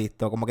lo había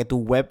visto. Como que tu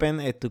weapon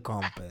es tu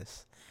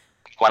compass.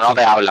 Cuando no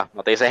te habla,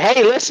 no te dice,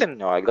 hey, listen,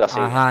 no, algo así.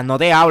 Ajá, no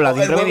te habla.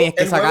 Siempre tienes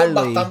que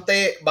sacarlo. El juego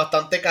es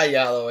bastante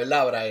callado,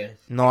 ¿verdad, Brian?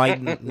 No hay,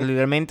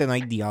 literalmente no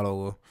hay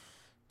diálogo.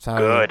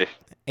 ¿Sabes? Good.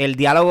 El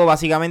diálogo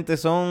básicamente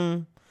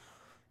son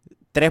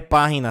 3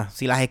 páginas.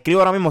 Si las escribo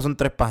ahora mismo son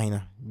 3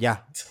 páginas.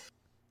 Ya.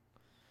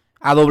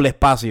 A doble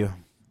espacio.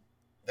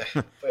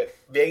 Pues,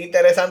 bien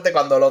interesante.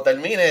 Cuando lo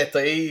termine,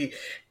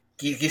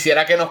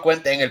 quisiera que nos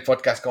cuentes en el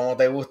podcast cómo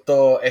te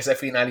gustó ese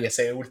final y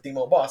ese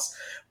último boss.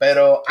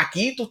 Pero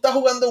aquí tú estás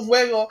jugando un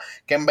juego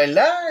que en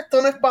verdad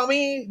esto no es para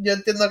mí. Yo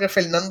entiendo que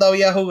Fernando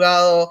había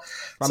jugado.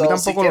 Para mí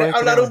tampoco si quieres lo es,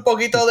 hablar créeme. un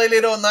poquito de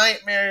Little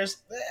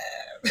Nightmares.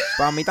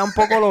 Para mí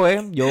tampoco lo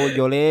es.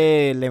 Yo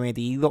le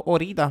metí 2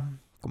 horitas.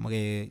 Como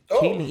que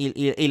chilling.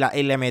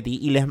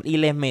 Y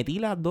les metí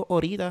las 2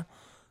 horitas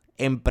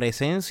en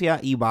presencia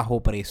y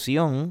bajo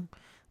presión.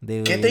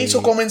 ¿Qué te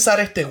hizo comenzar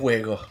este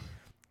juego?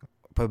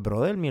 Pues,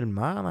 brother, mi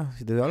hermana.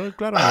 Si te voy a hablar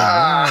claro, mi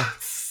hermana.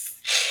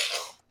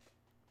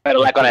 Pero,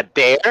 like, on a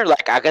dare,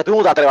 like, ¿a qué tú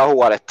no te atreves a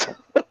jugar esto?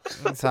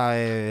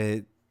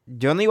 ¿Sabes?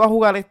 Yo no iba a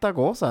jugar esta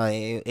cosa.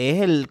 Es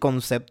el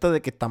concepto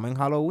de que estamos en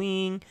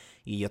Halloween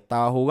y yo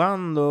estaba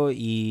jugando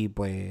y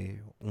pues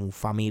un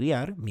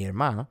familiar, mi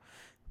hermana,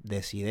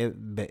 decide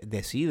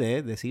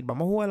decir,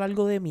 vamos a jugar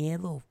algo de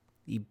miedo.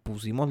 Y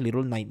pusimos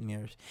Little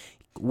Nightmares,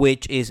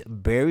 which is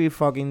very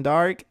fucking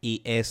dark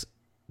y es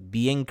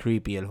bien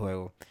creepy el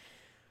juego.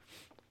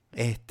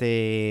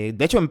 De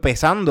hecho,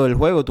 empezando el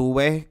juego, tú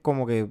ves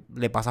como que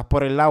le pasas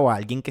por el lado a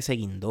alguien que se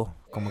guindó,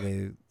 como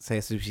que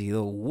se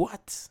suicidó. What?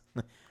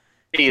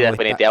 Sí,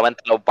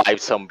 definitivamente los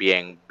vibes son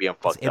bien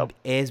fucked up.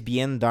 Es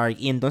bien dark.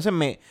 Y entonces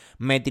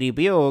me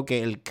tripió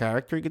que el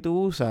character que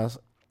tú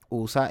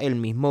usa el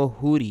mismo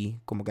hoodie,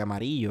 como que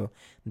amarillo,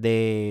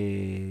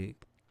 de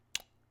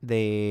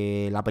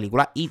la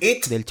película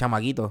It. Del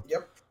chamaquito.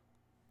 Yep.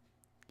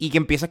 Y que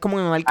empiezas como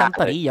en una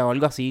alcantarilla o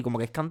algo así, como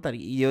que es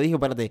cantarilla. Y yo dije,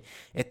 espérate,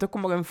 esto es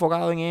como que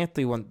enfocado en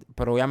esto,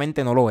 pero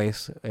obviamente no lo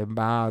es.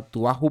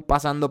 Tú vas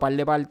pasando par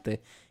de partes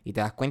y te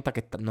das cuenta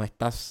que no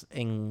estás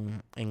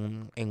en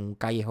un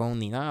callejón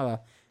ni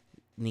nada,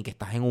 ni que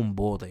estás en un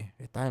bote,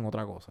 estás en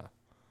otra cosa.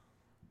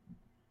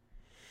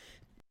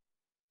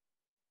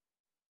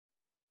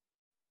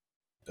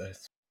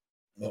 Entonces,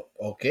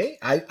 ok.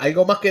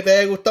 ¿Algo más que te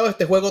haya gustado?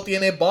 ¿Este juego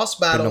tiene boss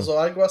battles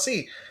o algo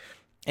así?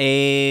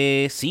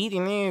 Sí,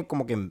 tiene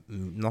como que,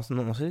 no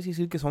sé si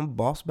decir que son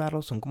boss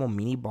battles, son como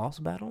mini boss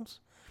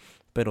battles,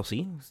 pero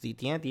sí,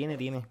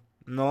 tiene.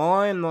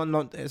 No,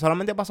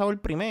 solamente ha pasado el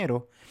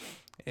primero,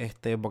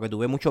 porque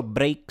tuve muchos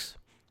breaks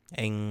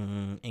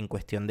en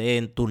cuestión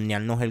de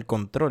turnearnos el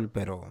control,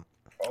 pero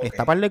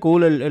está par de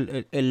cool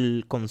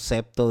el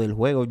concepto del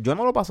juego. Yo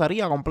no lo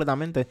pasaría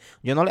completamente,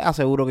 yo no les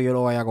aseguro que yo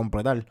lo vaya a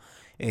completar,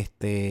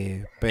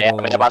 pero... A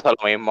mí me pasa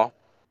lo mismo.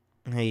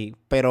 Sí,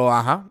 pero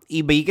ajá.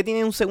 Y vi que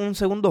tiene un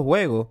segundo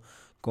juego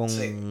con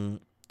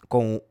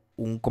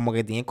un como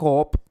que tiene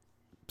co-op.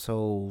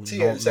 So Sí,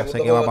 no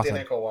sé qué va a pasar.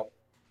 tiene co-op.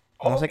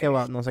 No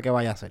sé qué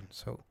vaya a hacer.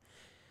 So.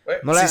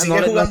 Bueno, si sigue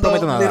jugando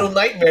Little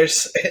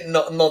Nightmares,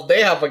 nos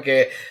deja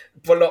porque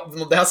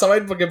nos deja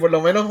saber porque por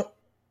lo menos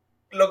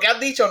lo que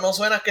has dicho no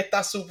suena que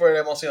estás súper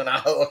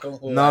emocionado con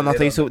jugar.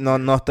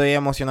 No estoy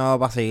emocionado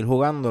para seguir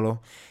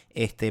jugándolo.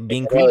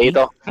 Bien creepy.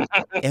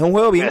 Es un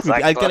juego bien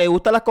creepy. Al que le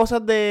gustan las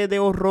cosas de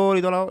horror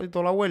y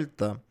toda la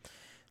vuelta,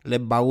 les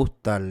va a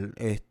gustar.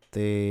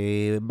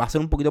 Va a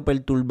ser un poquito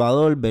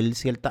perturbador ver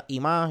ciertas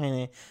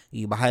imágenes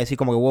y vas a decir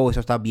como que wow,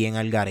 eso está bien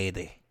al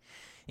garete.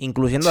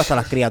 Incluyendo hasta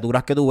las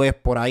criaturas que tú ves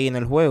por ahí en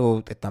el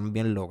juego, están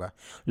bien locas.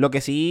 Lo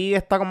que sí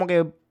está como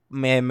que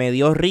me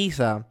dio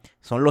risa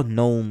son los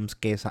gnomes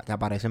que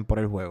aparecen por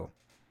el juego.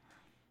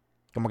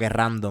 Como que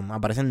random.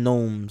 Aparecen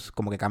gnomes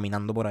como que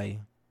caminando por ahí.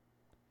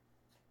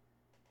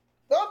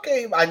 Ok,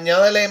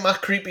 añádele más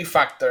creepy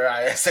factor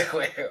a ese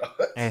juego.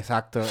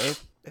 Exacto.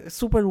 Es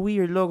súper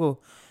weird,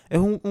 loco. Es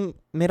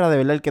Mira, de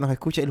verdad, el que nos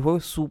escucha, el juego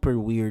es súper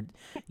weird.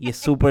 Y es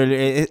súper...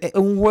 es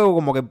un juego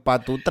como que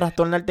para tú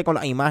trastornarte con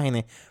las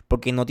imágenes.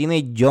 Porque no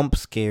tiene jump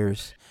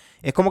scares.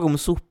 Es como que un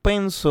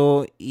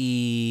suspenso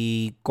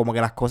y como que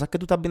las cosas que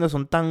tú estás viendo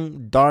son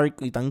tan dark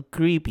y tan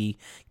creepy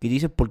que tú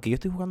dices, ¿por qué yo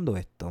estoy jugando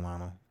esto,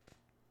 mano?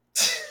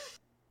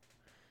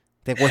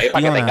 Te Para que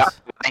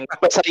cuestionas. tengas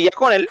pesadillas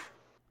con él.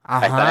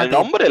 Ahí está en Ajá, el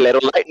nombre,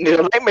 Little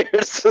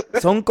Nightmares.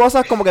 son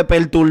cosas como que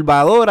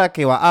perturbadoras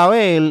que vas a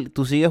ver,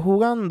 tú sigues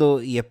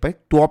jugando y después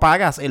tú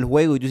apagas el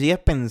juego y tú sigues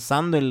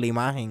pensando en la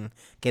imagen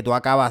que tú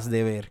acabas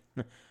de ver.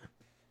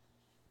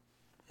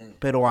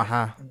 Pero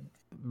ajá,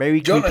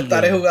 very Yo no creepy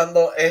estaré game.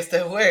 jugando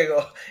este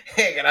juego.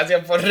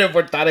 Gracias por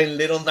reportar en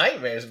Little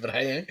Nightmares,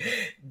 Brian.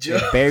 Yo...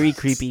 A very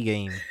creepy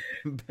game.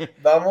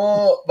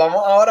 Vamos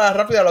ahora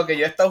rápido a lo que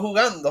yo he estado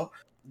jugando.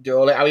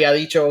 Yo les había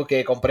dicho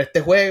que compré este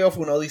juego,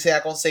 fue una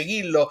odisea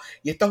conseguirlo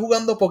y he estado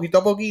jugando poquito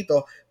a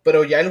poquito,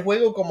 pero ya el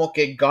juego como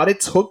que got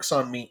its hooks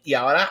on me y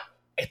ahora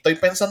estoy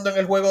pensando en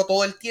el juego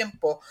todo el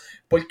tiempo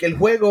porque el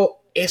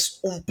juego es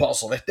un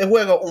puzzle, este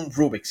juego un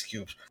Rubik's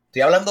Cube.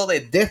 Estoy hablando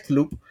de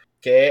Deathloop,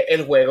 que es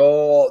el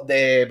juego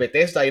de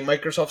Bethesda y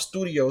Microsoft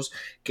Studios,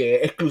 que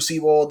es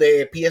exclusivo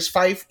de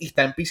PS5 y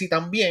está en PC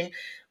también.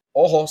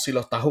 Ojo, si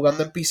lo estás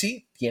jugando en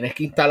PC, tienes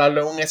que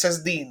instalarlo en un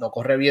SSD. No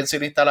corre bien si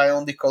lo instalas en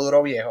un disco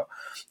duro viejo.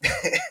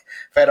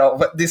 Pero,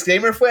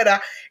 disclaimer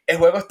fuera, el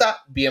juego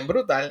está bien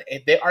brutal.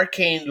 Es de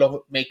Arcane,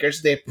 los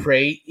makers de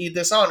Prey y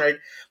Dishonored.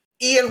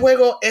 Y el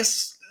juego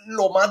es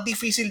lo más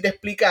difícil de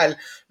explicar.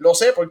 Lo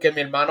sé porque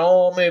mi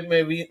hermano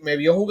me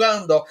vio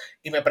jugando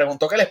y me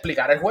preguntó que le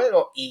explicara el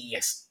juego. Y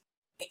es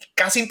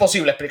casi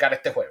imposible explicar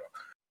este juego.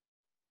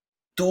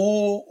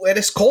 Tú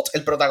eres Colt,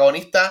 el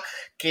protagonista,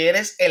 que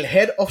eres el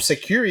Head of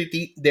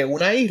Security de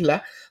una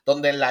isla,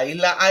 donde en la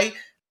isla hay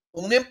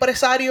un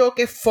empresario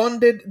que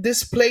funded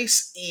this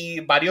place y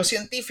varios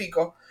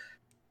científicos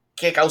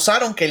que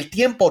causaron que el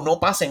tiempo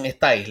no pase en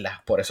esta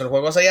isla. Por eso el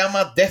juego se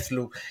llama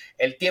Deathloop.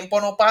 El tiempo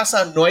no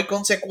pasa, no hay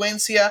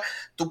consecuencia,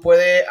 tú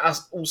puedes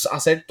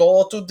hacer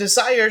todos tus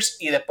desires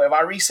y después va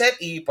a reset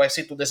y pues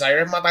si tu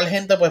desire es matar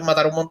gente, puedes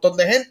matar un montón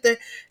de gente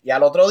y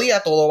al otro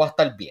día todo va a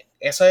estar bien.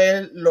 Esa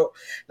es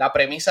la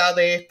premisa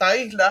de esta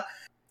isla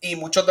y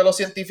muchos de los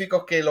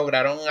científicos que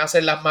lograron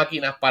hacer las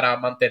máquinas para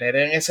mantener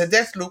en ese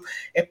Deathloop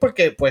es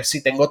porque pues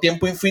si tengo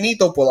tiempo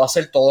infinito puedo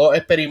hacer todos los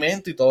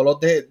experimentos y todos los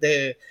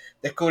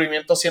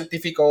descubrimientos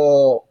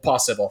científicos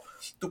possible.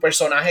 Tu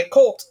personaje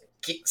Colt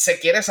se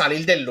quiere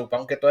salir del loop,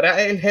 aunque tú eres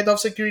el Head of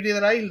Security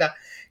de la isla,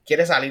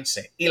 quiere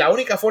salirse. Y la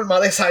única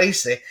forma de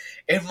salirse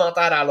es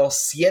matar a los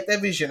 7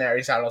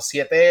 Visionaries, a los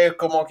 7,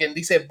 como quien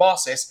dice,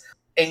 bosses,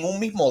 en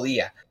un mismo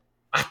día.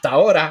 Hasta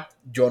ahora,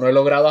 yo no he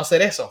logrado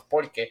hacer eso,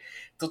 porque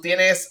tú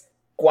tienes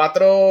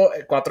cuatro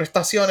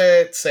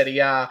estaciones,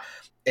 sería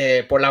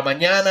por la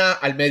mañana,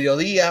 al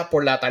mediodía,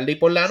 por la tarde y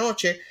por la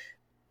noche,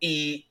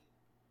 y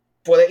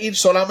puedes ir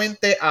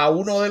solamente a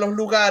uno de los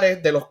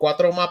lugares de los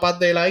 4 mapas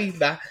de la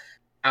isla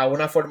a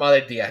una forma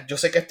del día. Yo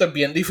sé que esto es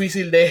bien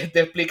difícil de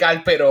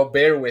explicar, pero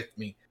bear with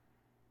me.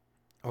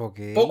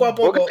 Okay. Poco a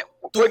poco,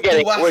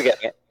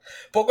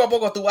 poco a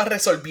poco tú vas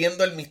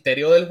resolviendo el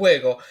misterio del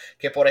juego.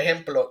 Que por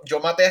ejemplo, yo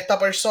maté a esta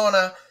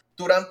persona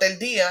durante el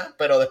día,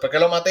 pero después que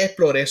lo maté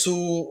exploré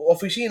su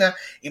oficina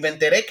y me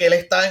enteré que él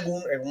está en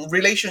un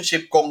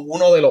relationship con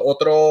uno de los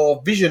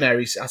otros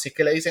Visionaries, así es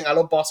que le dicen a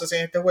los bosses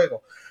en este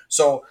juego.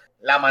 So,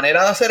 la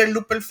manera de hacer el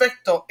loop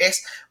perfecto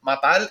es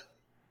matar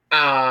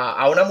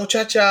a una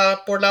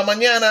muchacha por la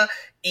mañana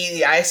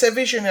y a ese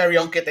Visionary,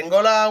 aunque tengo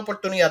la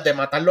oportunidad de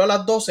matarlo a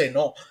las 12,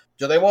 no.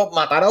 Yo debo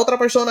matar a otra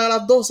persona a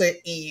las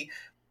 12 y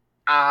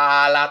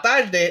a la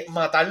tarde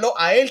matarlo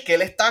a él, que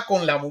él está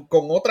con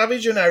otra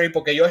Visionary,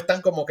 porque ellos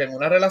están como que en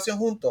una relación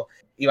juntos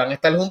y van a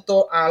estar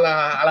juntos a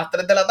las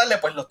 3 de la tarde,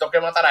 pues los tengo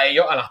que matar a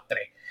ellos a las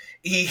 3.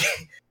 Y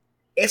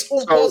es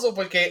un pozo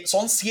porque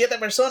son 7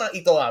 personas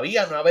y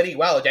todavía no he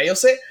averiguado. Ya yo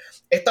sé,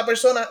 esta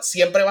persona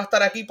siempre va a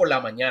estar aquí por la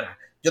mañana.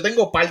 Yo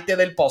tengo parte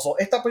del pozo.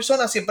 Esta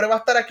persona siempre va a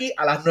estar aquí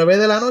a las 9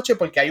 de la noche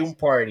porque hay un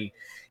party.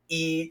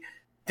 Y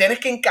tienes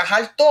que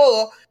encajar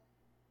todo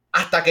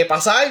hasta que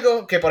pasa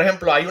algo, que por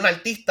ejemplo hay una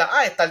artista,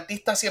 esta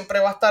artista siempre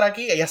va a estar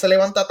aquí, ella se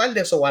levanta tarde,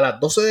 eso a las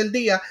 12 del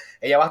día,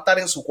 ella va a estar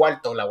en su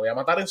cuarto, la voy a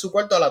matar en su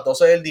cuarto a las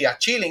 12 del día,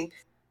 chilling.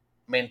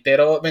 Me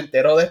entero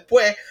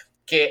después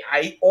que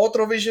hay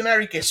otro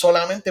Visionary que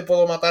solamente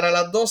puedo matar a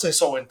las 12,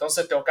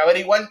 entonces tengo que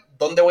averiguar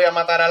dónde voy a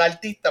matar al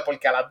artista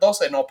porque a las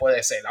 12 no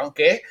puede ser,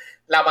 aunque es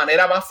la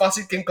manera más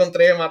fácil que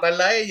encontré de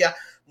matarla a ella,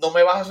 no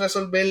me vas a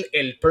resolver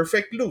el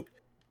perfect loop.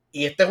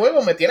 Y este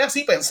juego me tiene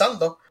así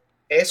pensando.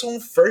 Es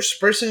un first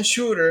person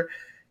shooter.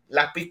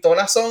 Las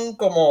pistolas son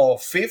como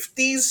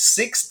 50s,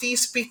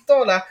 60s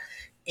pistolas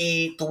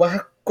y tú vas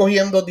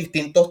cogiendo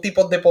distintos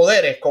tipos de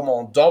poderes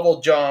como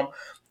double jump.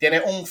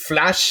 Tienes un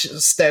flash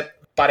step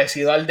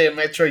parecido al de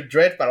Metroid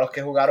Dread para los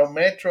que jugaron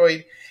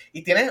Metroid.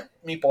 Y tienes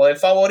mi poder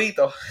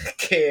favorito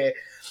que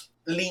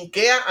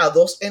linkea a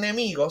 2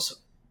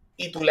 enemigos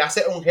y tú le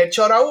haces un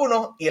headshot a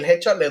uno y el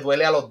headshot le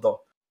duele a los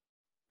dos.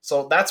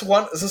 So that's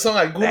one. Esos son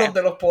algunos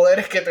de los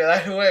poderes que te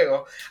da el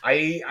juego.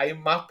 Hay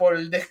más por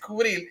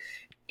descubrir.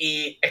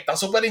 Y está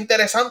súper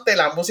interesante.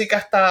 La música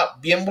está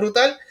bien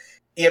brutal.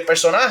 Y el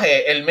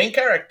personaje, el main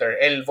character,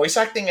 el voice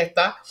acting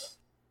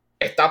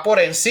está por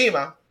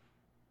encima.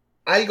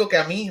 Algo que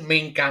a mí me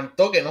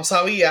encantó, que no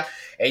sabía.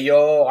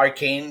 Ellos,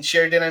 Arcane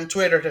shared it en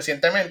Twitter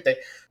recientemente.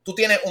 Tú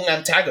tienes un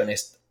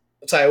antagonist.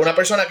 O sea, una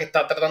persona que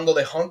está tratando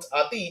de hunt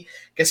a ti,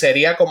 que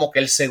sería como que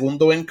el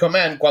segundo in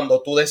command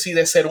cuando tú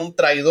decides ser un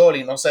traidor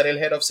y no ser el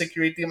head of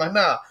security más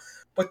nada.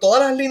 Pues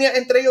todas las líneas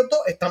entre ellos dos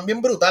están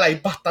bien brutales. Hay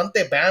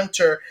bastante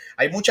banter,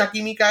 hay mucha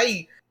química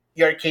ahí.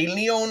 Y Arcane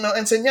Neon nos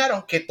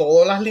enseñaron que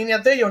todas las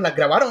líneas de ellos las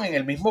grabaron en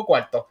el mismo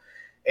cuarto.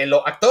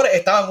 Los actores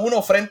estaban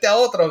uno frente a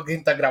otro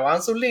mientras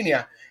grababan sus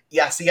líneas. Y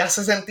así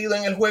hace sentido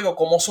en el juego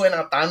cómo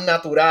suena tan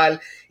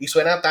natural y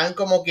suena tan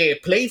como que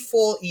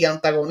playful y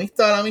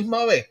antagonista a la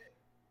misma vez.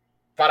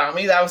 Para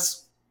mí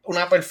das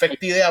una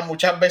perfecta idea.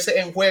 Muchas veces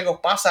en juegos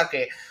pasa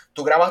que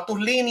tú grabas tus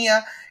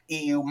líneas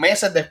y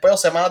meses después o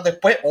semanas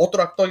después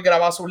otro actor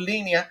graba sus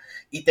líneas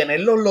y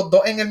tenerlos los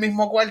dos en el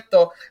mismo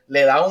cuarto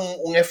le da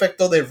un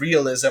efecto de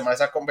realism a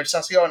esas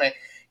conversaciones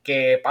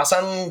que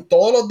pasan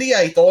todos los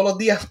días y todos los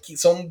días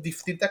son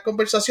distintas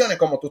conversaciones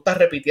como tú estás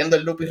repitiendo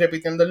el loop y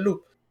repitiendo el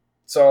loop.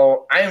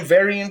 So, I am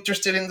very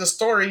interested in the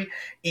story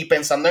y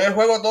pensando en el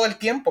juego todo el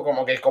tiempo,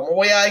 como que cómo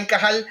voy a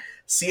encajar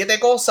 7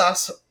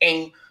 cosas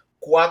en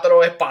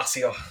 4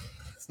 espacios.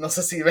 No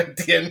sé si me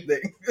entienden.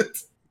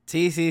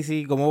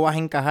 Sí. ¿Cómo vas a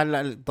encajar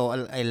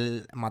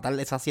el matar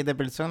a esas 7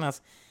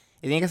 personas?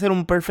 Y tiene que ser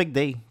un perfect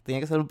day.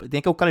 Tiene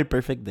que buscar el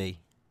perfect day.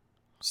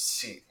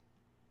 Sí.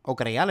 O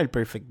crear el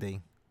perfect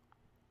day.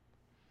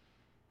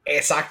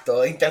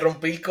 Exacto,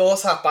 interrumpir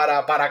cosas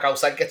para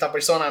causar que esta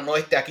persona no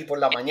esté aquí por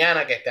la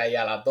mañana, que esté ahí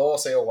a las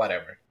 12 o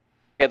whatever.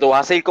 Que tú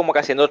vas a ir como que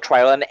haciendo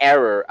trial and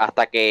error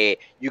hasta que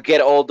you get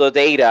all the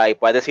data y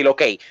puedes decir,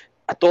 ok,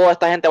 toda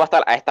esta gente va a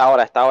estar a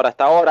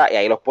esta hora, y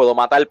ahí los puedo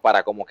matar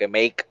para como que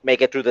make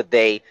it through the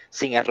day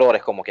sin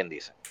errores, como quien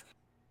dice.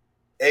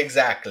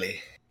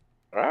 Exactly.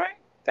 Alright,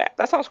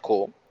 that sounds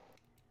cool.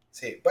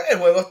 Sí, pues el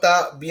juego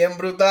está bien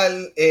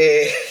brutal.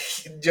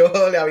 Yo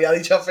le había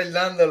dicho a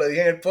Fernando, lo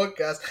dije en el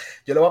podcast,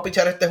 yo le voy a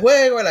pichar este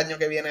juego, el año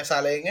que viene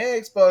sale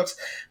en Xbox,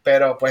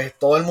 pero pues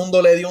todo el mundo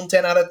le dio un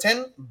 10 out of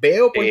 10.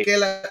 Veo por qué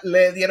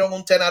le dieron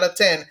un 10 out of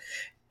 10.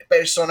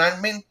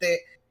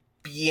 Personalmente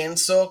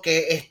pienso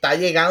que está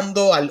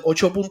llegando al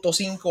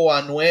 8.5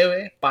 a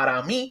 9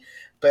 para mí,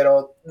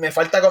 pero me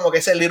falta como que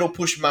ese little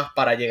push más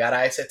para llegar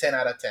a ese 10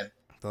 out of 10.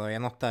 Todavía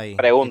no está ahí.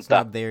 Pregunta. It's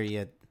not there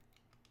yet.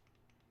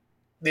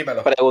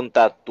 Dímelo.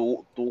 Pregunta,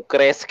 ¿tú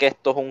crees que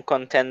esto es un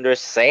contender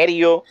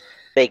serio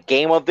de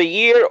Game of the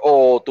Year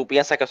o tú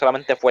piensas que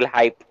solamente fue el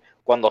hype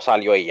cuando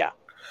salió y ya?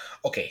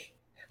 Ok.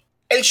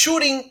 El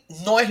shooting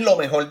no es lo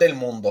mejor del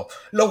mundo.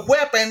 Los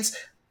weapons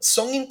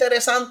son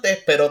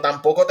interesantes, pero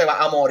tampoco te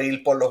vas a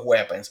morir por los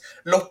weapons.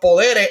 Los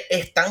poderes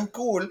están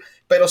cool,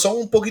 pero son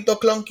un poquito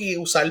clunky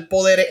usar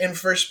poderes en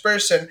first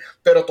person,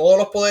 pero todos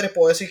los poderes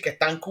puedo decir que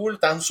están cool,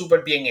 están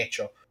súper bien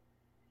hechos.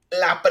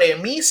 La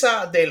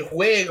premisa del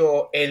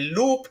juego, el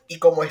loop y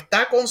cómo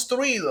está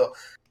construido,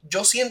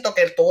 yo siento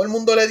que todo el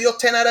mundo le dio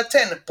 10 out of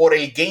 10 por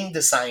el game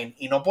design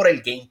y no por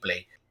el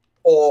gameplay.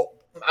 O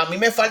a mí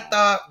me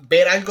falta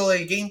ver algo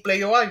del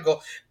gameplay o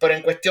algo, pero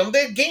en cuestión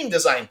de game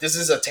design, this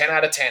is a 10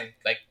 out of 10.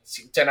 Like,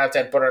 10 out of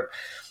 10, pero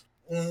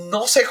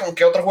no sé con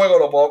qué otro juego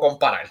lo puedo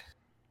comparar.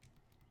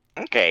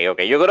 Ok. Yo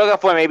creo que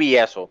fue maybe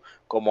eso.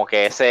 Como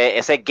que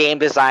ese game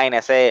design,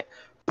 ese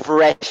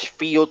fresh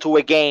feel to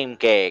a game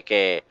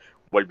que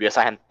volvió a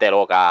esa gente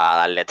loca a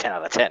darle 10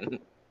 out of 10.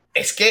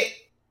 Es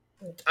que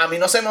a mí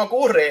no se me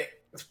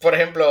ocurre, por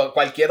ejemplo,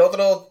 cualquier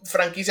otra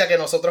franquicia que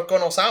nosotros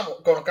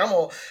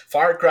conozcamos,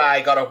 Far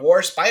Cry, God of War,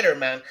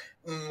 Spider-Man,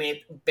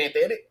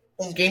 meter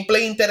un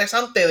gameplay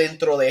interesante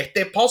dentro de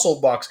este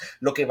puzzle box.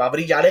 Lo que va a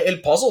brillar es el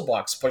puzzle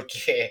box,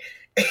 porque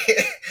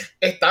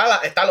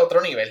está al otro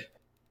nivel.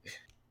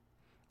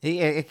 Sí,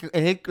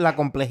 es la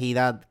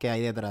complejidad que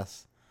hay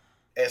detrás.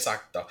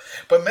 Exacto.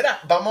 Pues mira,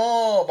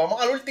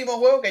 vamos al último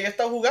juego que yo he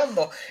estado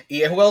jugando.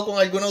 Y he jugado con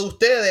algunos de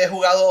ustedes. He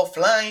jugado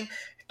offline.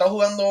 He estado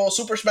jugando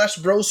Super Smash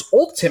Bros.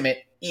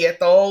 Ultimate. Y he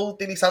estado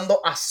utilizando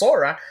a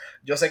Sora.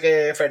 Yo sé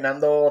que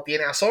Fernando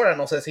tiene a Sora.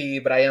 No sé si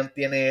Brian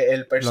tiene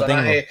el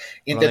personaje.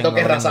 Intento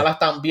que Razalas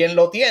también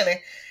lo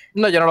tiene.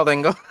 No, yo no lo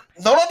tengo.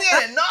 ¿No lo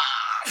tiene? ¡No!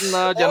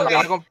 No, yo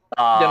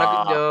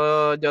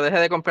Okay. yo dejé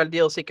de comprar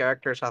DLC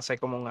characters hace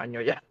como un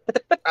año ya.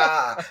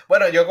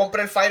 Bueno, yo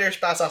compré el Fighters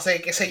Pass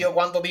hace qué sé yo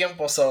cuánto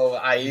tiempo,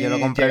 ahí yo lo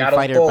compré el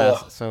Fighter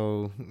Pass,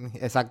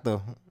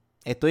 exacto.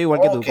 Estoy igual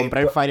que tú,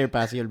 compré el Fighter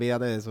Pass y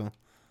olvídate de eso.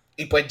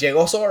 Y pues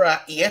llegó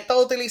Sora y he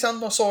estado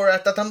utilizando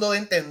Sora, tratando de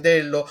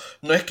entenderlo.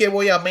 No es que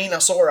voy a main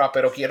a Sora,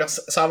 pero quiero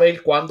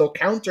saber cuándo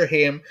counter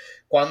him,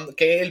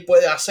 qué él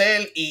puede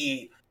hacer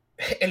y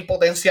el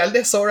potencial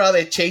de Sora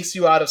de chase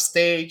you out of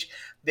stage,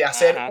 de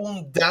hacer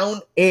un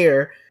down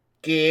air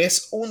que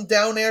es un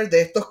down air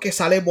de estos que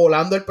sale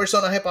volando el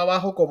personaje para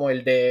abajo como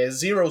el de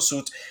Zero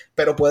Suit,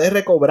 pero puede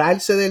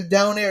recobrarse del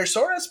down air.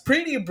 Sora's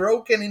pretty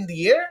broken in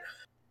the air.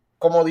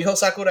 Como dijo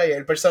Sakurai,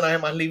 el personaje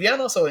más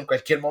liviano, so en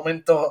cualquier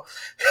momento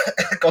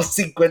con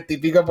 50 y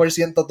pico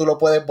 % tú lo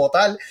puedes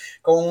botar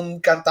con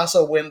un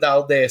cantazo wind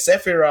out de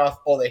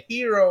Sephiroth o de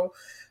Hero.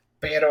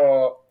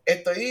 Pero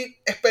estoy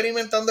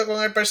experimentando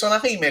con el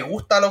personaje y me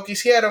gusta lo que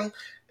hicieron.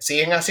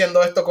 Siguen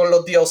haciendo esto con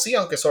los DLC,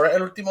 aunque Sora es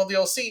el último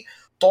DLC.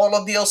 Todos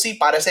los DLC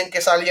parecen que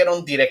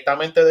salieron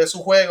directamente de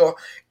su juego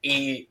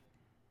y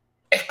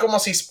es como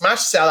si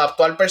Smash se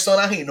adaptó al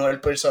personaje y no el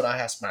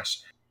personaje a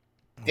Smash.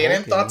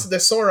 ¿Tienen thoughts de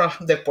Sora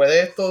después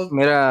de esto?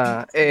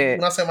 Mira,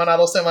 una semana,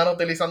 2 semanas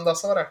utilizando a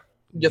Sora.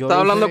 Yo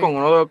estaba hablando con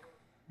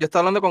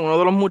uno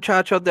de los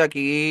muchachos de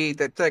aquí,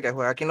 que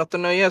juega aquí en los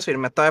torneos y eso, y él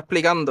me estaba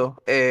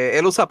explicando.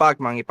 Él usa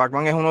Pac-Man, y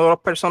Pac-Man es uno de los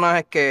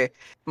personajes que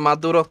más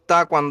duro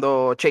está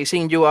cuando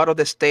chasing you out of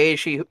the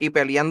stage y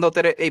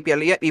peleándote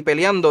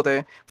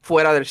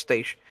fuera del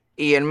stage.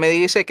 Y él me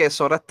dice que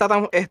Sora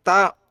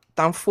está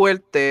tan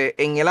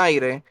fuerte en el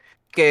aire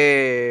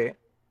que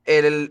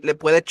él le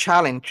puede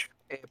challenge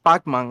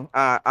Pac-Man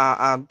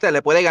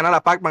le puede ganar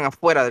a Pac-Man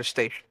afuera del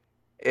stage.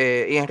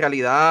 Y en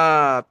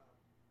realidad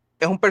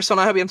es un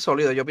personaje bien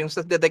sólido. Yo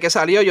pienso, desde que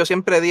salió, yo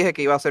siempre dije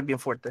que iba a ser bien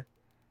fuerte.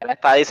 Él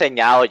está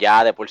diseñado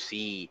ya de por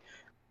sí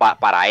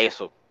para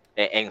eso.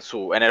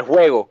 En el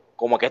juego,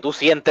 como que tú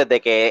sientes de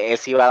que él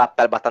se iba a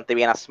adaptar bastante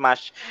bien a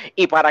Smash.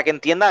 Y para que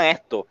entiendan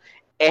esto,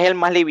 es el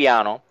más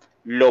liviano.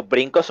 Los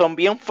brincos son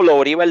bien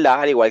floaty,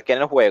 ¿verdad? Al igual que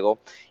en el juego.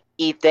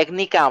 Y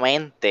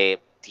técnicamente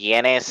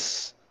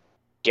tienes,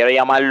 quiero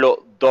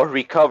llamarlo, 2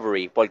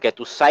 recovery, porque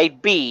tu side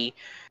B,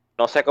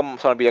 no sé cómo,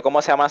 se me olvidó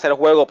cómo se llama ese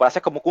juego, pero hace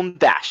como un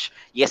dash,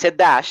 y ese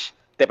dash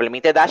te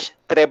permite dash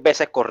 3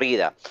 veces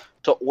corrida.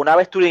 So, una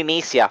vez tú lo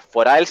inicias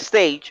fuera del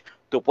stage,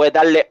 tú puedes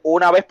darle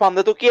una vez para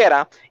donde tú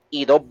quieras,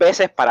 y 2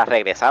 veces para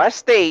regresar al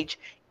stage,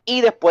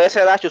 y después de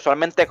ese dash,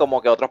 usualmente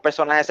como que otros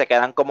personajes se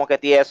quedan como que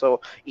tiesos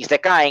y se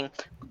caen.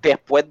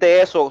 Después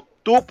de eso,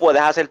 tú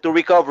puedes hacer tu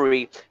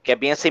recovery, que es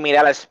bien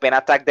similar al spin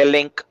attack de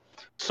Link.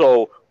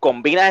 So,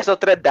 combinas esos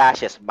 3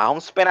 dashes más un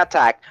spin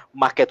attack,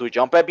 más que tu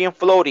jump es bien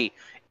floaty,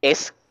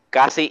 es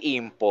casi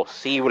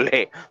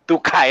imposible tú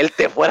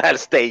caerte fuera del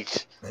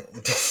stage.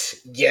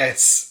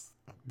 Yes.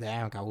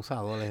 Damn, qué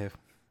abusadores.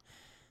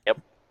 Yep.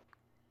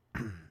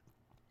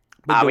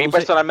 A mí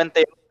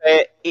personalmente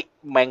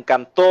me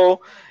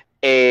encantó.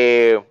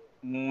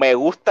 Me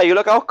gusta, yo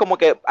lo que hago es como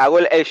que hago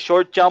el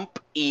short jump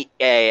y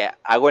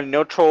hago el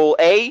neutral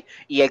A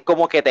y él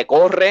como que te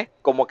corre,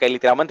 como que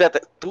literalmente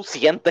tú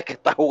sientes que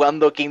estás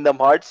jugando Kingdom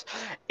Hearts.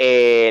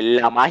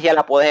 La magia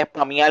la puedes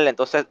spamear,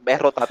 entonces es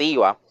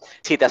rotativa.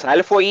 Si te sale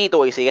el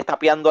fueguito y sigues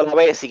tapeando a la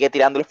vez, sigue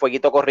tirando el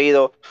fueguito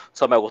corrido.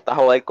 So me gusta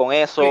joder con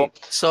eso.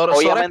 Sí.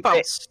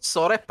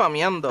 Sora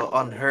spameando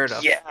unheard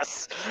of.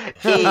 Yes.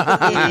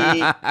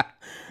 Y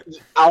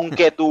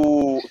aunque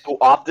tu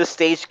off the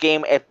stage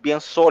game es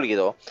bien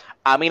sólido,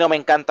 a mí no me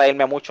encanta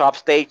irme mucho off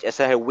stage.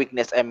 Ese es el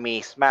weakness en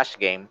mi Smash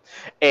game.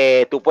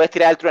 Tú puedes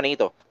tirar el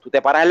truenito. Tú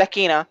te paras en la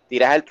esquina,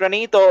 tiras el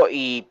truenito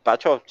y,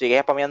 pacho,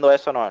 sigues spameando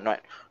eso. No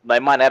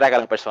hay manera que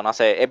la persona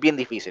es bien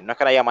difícil. No es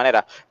que no haya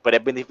manera, pero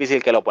es bien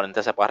difícil que el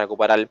oponente se pueda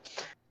recuperar.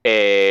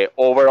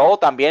 Overall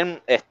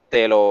también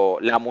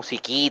la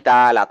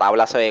musiquita, la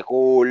tabla se ve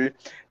cool,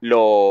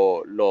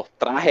 los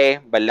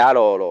trajes, ¿verdad?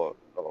 Los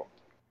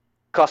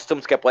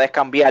customs que puedes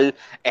cambiar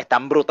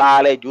están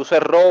brutales. Yo uso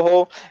el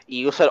rojo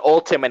y uso el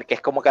Ultimate, que es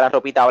como que la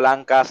ropita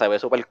blanca, se ve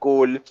super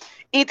cool.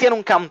 Y tiene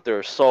un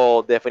counter,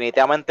 so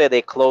definitivamente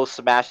the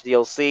close Smash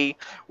DLC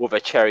with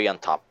a cherry on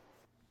top.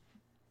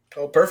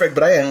 Oh, perfect,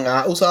 Brian.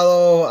 ¿Has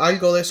usado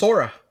algo de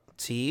Sora?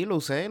 Sí, lo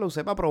usé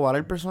para probar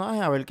el personaje,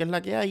 a ver qué es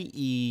la que hay.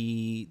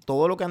 Y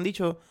todo lo que han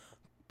dicho,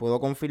 puedo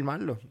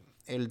confirmarlo.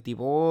 El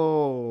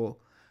tipo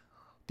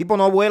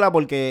no vuela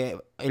porque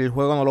el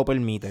juego no lo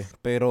permite,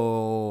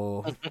 pero...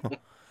 o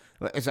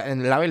sea,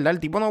 la verdad, el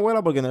tipo no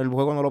vuela porque el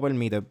juego no lo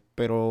permite,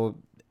 pero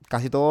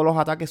casi todos los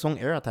ataques son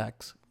air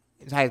attacks.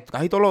 O sea,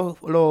 casi todos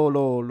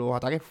los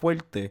ataques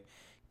fuertes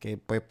que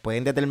pues,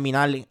 pueden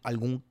determinar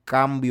algún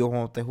cambio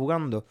cuando estés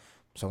jugando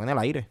son en el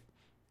aire.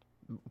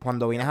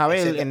 Cuando vienes a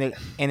ver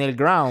en el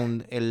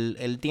ground,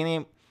 él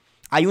tiene...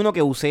 Hay uno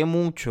que usé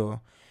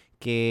mucho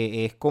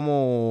que es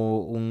como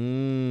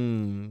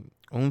un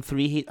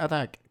 3-hit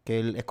attack,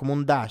 que es como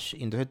un dash,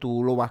 y entonces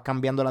tú lo vas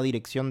cambiando la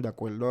dirección de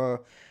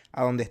acuerdo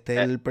a donde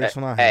esté el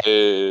personaje.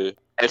 El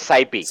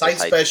side B. Side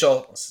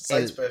special,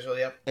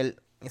 yeah.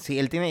 Sí,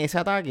 él tiene ese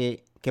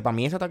ataque, que para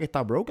mí ese ataque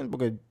está broken,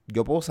 porque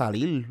yo puedo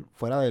salir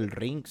fuera del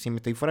ring. Si me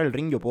estoy fuera del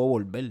ring, yo puedo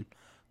volver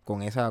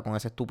con esa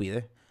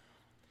estupidez.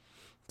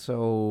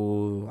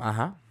 So,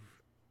 ajá.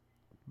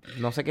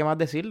 No sé qué más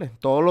decirle.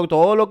 Todo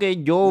lo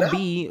que yo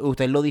vi,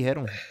 ustedes lo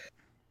dijeron.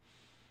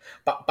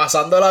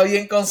 Pasándola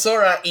bien con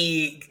Sora.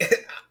 Y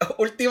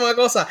última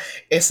cosa,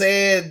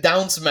 ese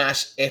down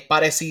smash es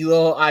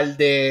parecido al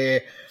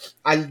de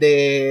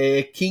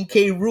King K.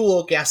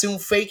 Rool, que hace un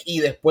fake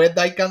y después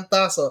da el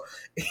cantazo.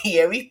 Y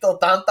he visto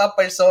tantas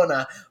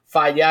personas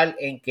fallar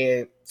en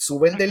que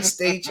suben del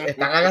stage,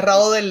 están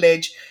agarrados del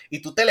ledge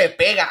y tú te le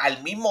pegas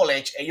al mismo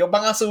ledge. Ellos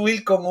van a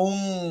subir con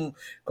un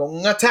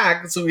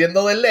attack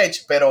subiendo del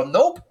ledge, pero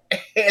nope,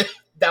 el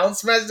down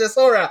smash de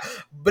Sora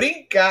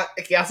brinca,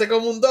 que hace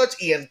como un dodge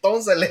y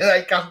entonces le da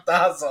el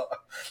cantazo.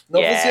 No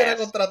funciona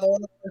contra todos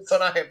los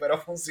personajes,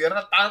 pero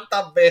funciona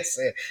tantas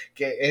veces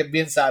que es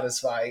bien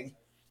satisfying.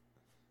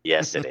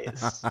 Yes, it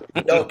is.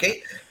 Ok,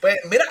 pues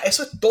mira,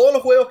 eso es todos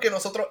los juegos que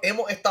nosotros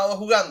hemos estado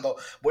jugando.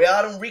 Voy a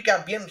dar un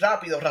recap bien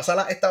rápido.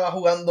 Razala estaba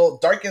jugando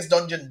Darkest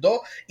Dungeon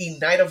 2 y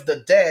Night of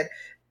the Dead.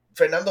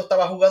 Fernando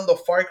estaba jugando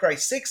Far Cry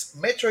 6,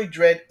 Metroid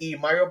Dread y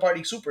Mario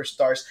Party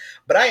Superstars.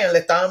 Brian le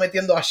estaba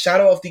metiendo a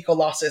Shadow of the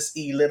Colossus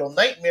y Little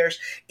Nightmares.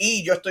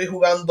 Y yo estoy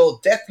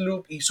jugando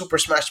Deathloop y Super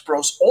Smash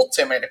Bros.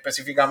 Ultimate,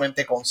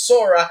 específicamente con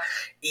Sora.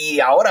 Y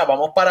ahora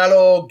vamos para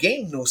los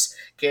Game News,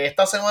 que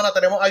esta semana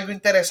tenemos algo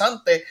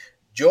interesante.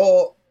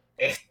 Yo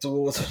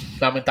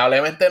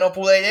lamentablemente no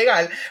pude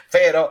llegar,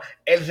 pero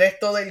el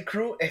resto del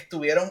crew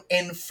estuvieron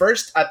en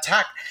First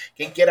Attack.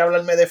 ¿Quién quiere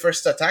hablarme de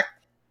First Attack?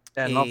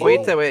 No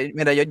fuiste,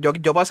 mira,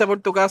 yo pasé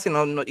por tu casa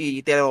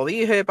y te lo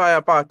dije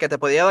para que te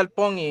podía dar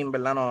pon y en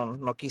verdad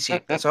no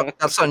quisiste.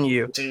 That's on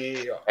you.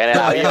 Sí,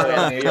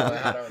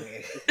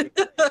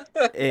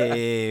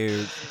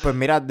 pues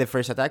mira, The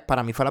First Attack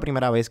para mí fue la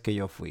primera vez que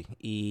yo fui.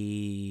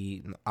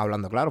 Y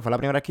hablando claro, fue la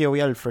primera vez que yo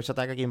vi al First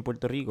Attack aquí en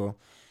Puerto Rico.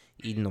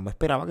 Y no me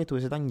esperaba que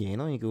estuviese tan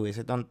lleno y que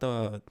hubiese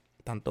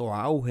tanto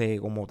auge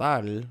como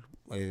tal.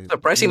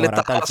 Surprisingly,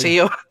 estaba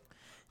vacío.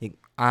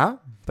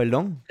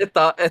 Perdón.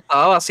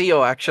 Estaba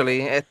vacío,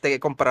 actually,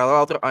 comparado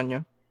a otros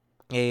años.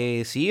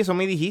 Sí, eso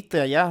me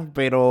dijiste allá,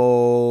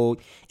 pero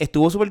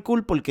estuvo súper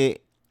cool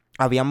porque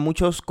había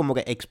muchos como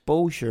que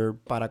exposure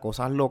para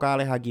cosas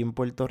locales aquí en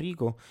Puerto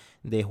Rico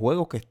de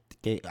juegos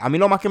que a mí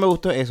lo más que me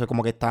gustó es eso,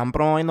 como que estaban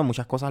promoviendo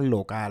muchas cosas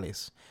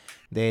locales,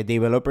 de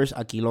developers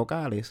aquí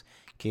locales,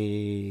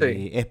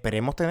 que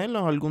esperemos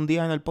tenerlos algún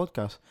día en el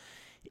podcast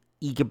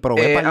y que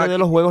probé parte de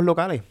los juegos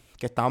locales,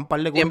 que estaban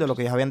par de cool de lo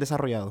que ellos habían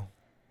desarrollado.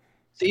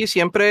 Sí,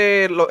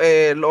 siempre los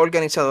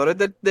organizadores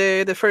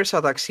de First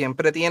Attack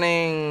siempre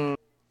tienen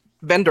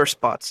vendor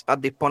spots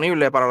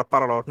disponibles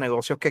para los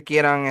negocios que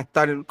quieran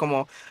estar,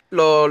 como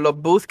los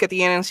booths que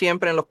tienen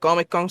siempre en los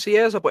Comic Cons y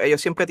eso, pues ellos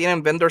siempre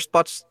tienen vendor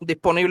spots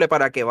disponibles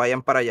para que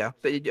vayan para allá.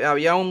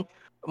 Había un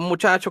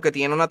muchacho que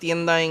tiene una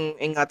tienda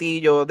en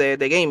Atillo de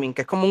gaming,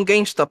 que es como un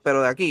GameStop,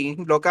 pero de aquí,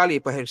 local, y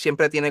pues él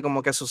siempre tiene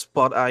como que su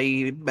spot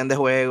ahí, vende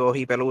juegos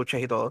y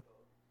peluches y todo.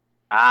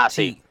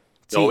 Sí.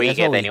 Yo vi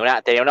que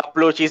tenía unos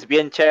plushies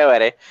bien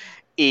chéveres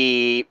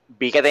y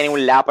vi que tenía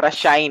un Lapra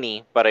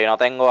Shiny, pero yo no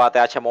tengo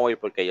ATH móvil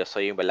porque yo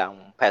soy, ¿verdad?,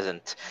 un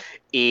peasant.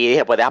 Y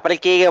dije, pues deja para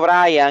el Kike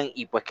Brian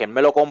y pues que él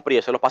me lo compre y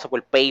yo se lo paso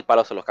por PayPal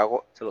o se lo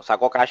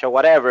saco cash o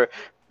whatever.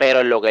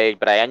 Pero en lo que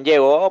Brian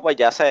llegó, pues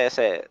ya se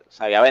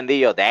había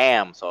vendido.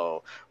 Damn,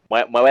 so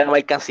mueve la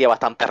mercancía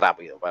bastante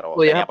rápido, pero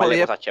tenía un par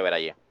de cosas chéveres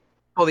allí.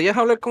 ¿Podías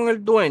hablar con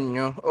el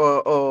dueño?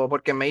 O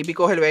porque maybe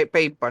coge el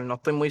PayPal, no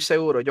estoy muy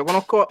seguro. Yo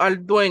conozco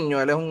al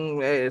dueño,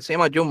 él es se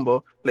llama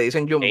Jumbo, le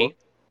dicen Jumbo.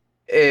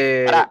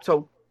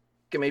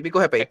 Que maybe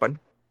coge PayPal.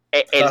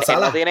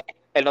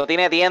 Él no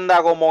tiene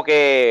tienda como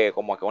que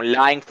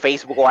online,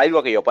 Facebook o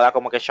algo que yo pueda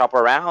como que shop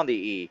around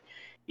y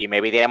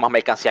maybe tiene más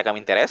mercancía que me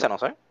interese, no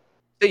sé.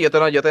 Sí, yo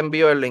te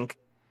envío el link.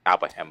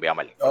 Pues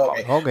envíame el link.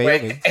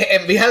 Okay.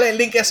 Envíale el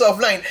link, eso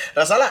offline.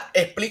 Razala,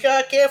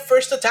 explica qué es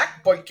First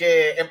Attack,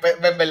 porque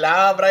en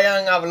verdad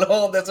Brian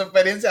habló de su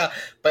experiencia,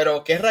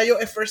 pero ¿qué rayos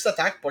es First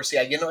Attack? Por si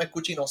alguien nos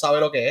escucha y no sabe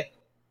lo que es.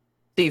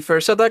 Sí,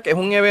 First Attack es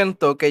un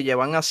evento que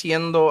llevan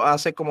haciendo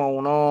hace como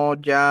unos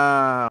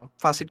ya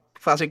fácil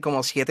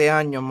como 7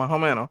 años más o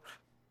menos.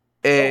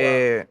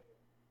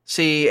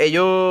 Sí,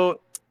 ellos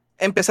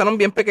empezaron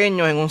bien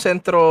pequeños en un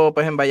centro,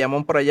 pues en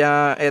Bayamón por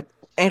allá.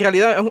 En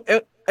realidad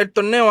es el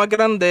torneo más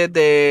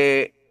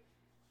grande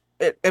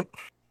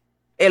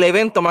el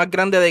evento más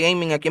grande de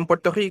gaming aquí en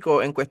Puerto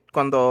Rico y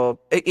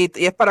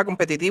es para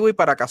competitivo y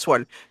para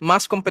casual.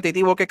 Más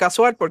competitivo que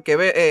casual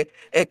porque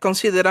es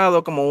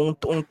considerado como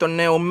un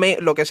torneo,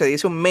 lo que se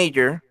dice un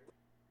major.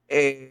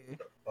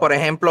 Por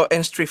ejemplo,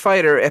 en Street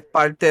Fighter es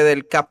parte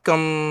del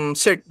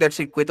del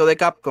circuito de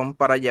Capcom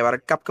para llevar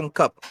el Capcom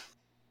Cup.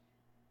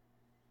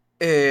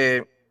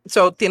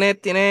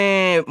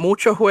 Tiene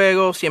muchos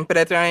juegos,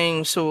 siempre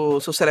traen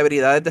sus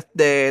celebridades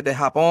de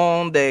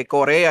Japón, de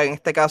Corea, en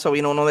este caso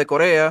vino uno de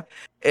Corea,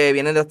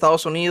 vienen de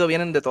Estados Unidos,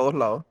 vienen de todos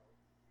lados.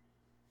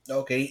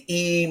 Ok,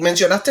 y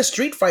mencionaste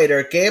Street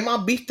Fighter, ¿qué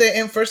más viste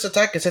en First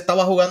Attack que se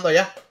estaba jugando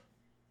allá?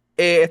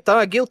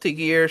 Estaba Guilty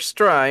Gear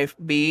Strive,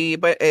 vi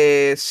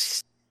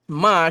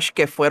Smash,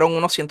 que fueron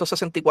unos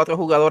 164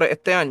 jugadores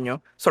este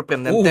año,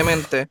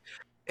 sorprendentemente.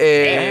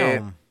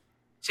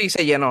 Sí,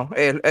 se llenó.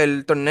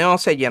 El torneo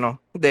se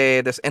llenó.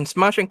 En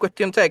Smash en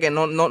cuestión de que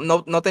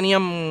no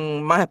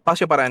tenían más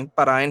espacio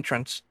para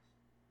entrance.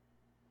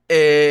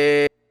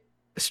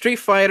 Street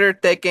Fighter,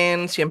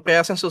 Tekken, siempre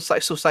hacen sus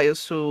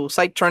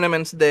side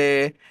tournaments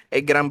de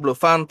Grand Blue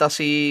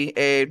Fantasy.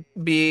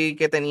 Vi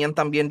que tenían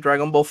también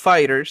Dragon Ball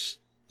Fighters.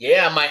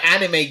 Yeah, my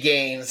anime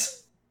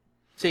games.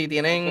 Sí,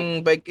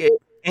 tienen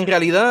En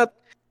realidad,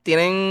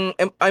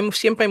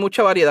 siempre hay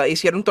mucha variedad.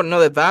 Hicieron un torneo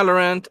de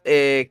Valorant,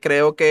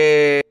 creo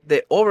que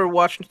de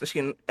Overwatch,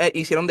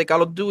 hicieron de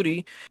Call of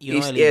Duty, Y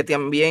uno de y League.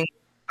 también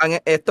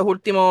estos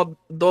últimos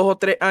 2 o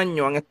 3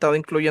 años han estado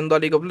incluyendo a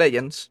League of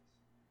Legends.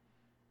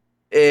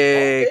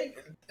 Ok.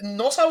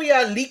 No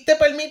sabía, ¿League te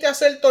permite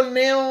hacer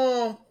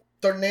torneos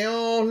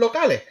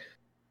locales?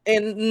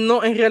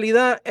 No, en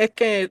realidad es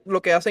que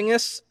lo que hacen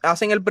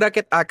el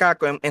bracket acá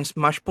en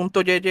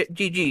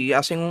Smash.gg,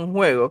 hacen un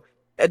juego,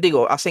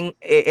 hacen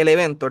el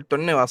evento, el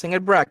torneo, hacen el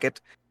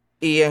bracket,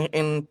 y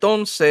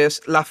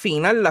entonces la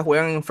final la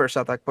juegan en First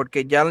Attack,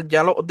 porque ya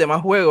los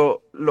demás juegos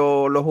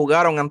lo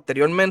jugaron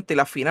anteriormente, y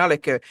las finales,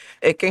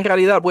 es que en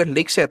realidad pues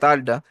League se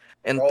tarda, Ok.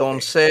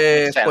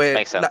 entonces pues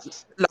Makes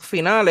sense. las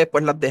finales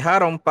pues las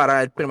dejaron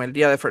para el primer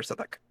día de First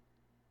Attack.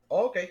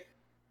 Ok.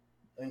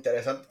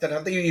 Interesante,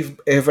 interesante. Y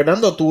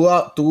Fernando,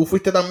 tú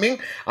fuiste también,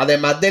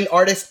 además del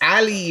Artist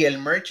Alley y el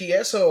merch y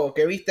eso,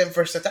 ¿qué viste en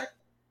First Attack?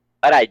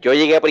 Ahora, yo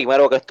llegué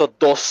primero que estos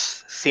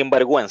dos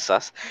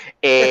sinvergüenzas.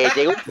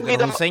 Llegué un Tú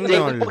eres un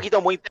señor. poquito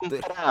muy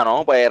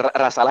temprano, pues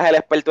Razala es el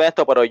experto en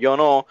esto, pero yo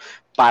no.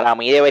 Para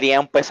mí debería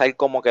empezar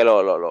como que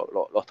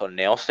los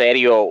torneos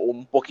serios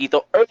un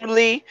poquito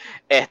early.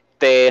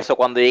 Eso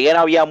cuando llegué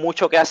no había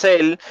mucho que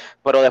hacer,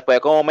 pero después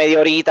como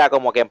media horita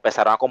como que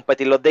empezaron a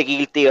competir los de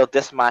Guilty, los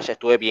de Smash,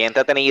 estuve bien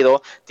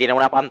entretenido. Tiene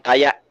una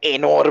pantalla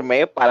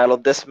enorme para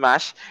los de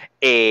Smash.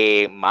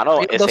 Mano,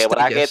 Había dos ese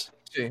bracket stages,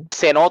 sí.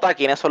 se nota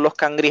quiénes son los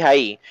cangris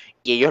ahí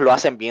y ellos lo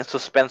hacen bien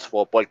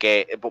suspenseful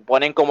porque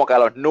ponen como que a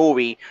los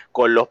newbies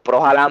con los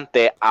pros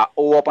adelante.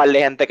 Hubo un par de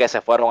gente que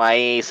se fueron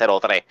ahí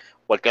 0-3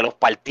 porque los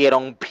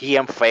partieron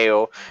bien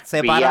feo.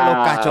 Separan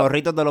los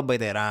cachorritos de los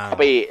veteranos.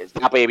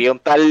 Papi, vi un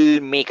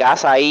tal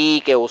Mikasa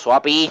ahí que usó a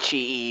Peach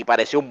y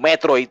pareció un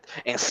Metroid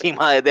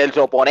encima del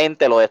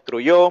oponente, lo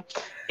destruyó.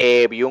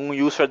 Vi un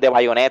user de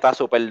Bayonetta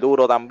súper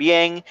duro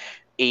también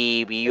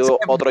y vi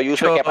otro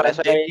user que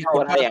parece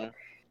Brian.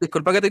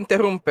 Disculpa que te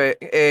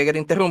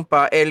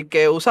interrumpa. El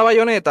que usa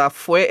Bayonetta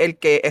fue el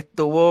que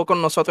estuvo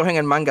con nosotros en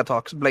el Manga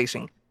Talks,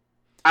 Blazing.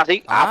 Ah,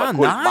 sí. Ah,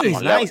 Pues cool.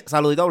 nice, Vamos, nice.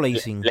 Saludito a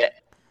Blazing.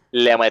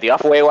 le metió a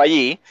fuego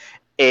allí.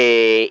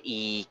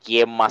 ¿Y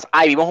quién más?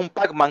 Ah, y vimos un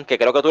Pac-Man que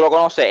creo que tú lo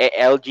conoces,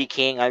 LG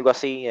King, algo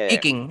así.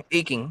 Iking.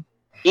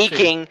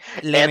 King.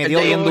 Le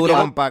metió bien duro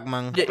con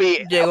Pac-Man.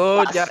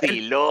 Llegó ya.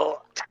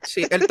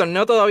 Sí, El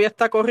torneo todavía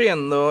está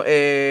corriendo.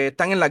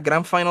 Están en las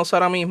Grand Finals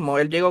ahora mismo.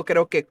 Él llegó,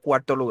 creo que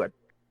cuarto lugar.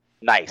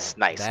 Nice.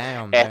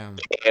 Damn.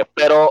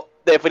 Pero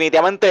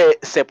definitivamente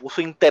se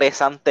puso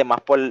interesante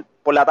más por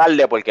la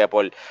tarde, porque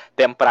por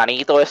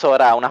tempranito eso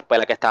era unas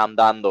pelas que estaban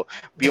dando.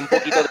 Vi un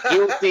poquito de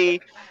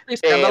Guilty.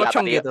 Los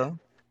chonguitos.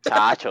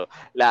 Chacho,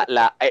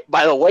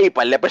 by the way, un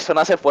par de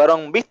personas se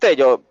fueron, viste,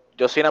 yo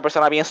soy una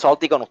persona bien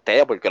salty con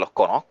ustedes porque los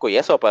conozco y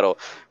eso, pero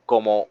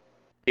como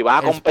si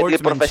vas a competir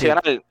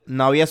profesional.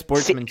 No había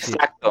sportsmanship. Sí,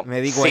 exacto. Me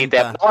di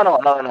cuenta.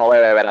 No,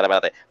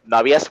 espérate. No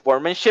había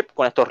sportsmanship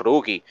con estos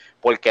rookies,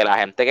 porque la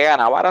gente que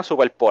ganaba era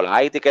super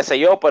polite y qué sé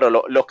yo, pero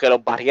los que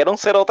los barrieron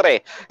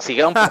 0-3,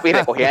 siguieron y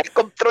recogían el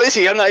control y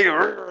siguieron ahí.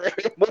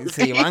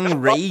 Se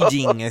iban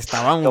raging,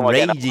 estaban como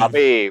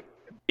raging.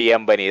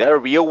 Bienvenido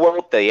al Real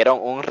World, te dieron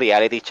un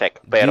reality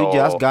check, pero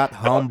You just got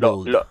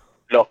humbled.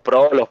 los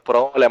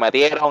pros le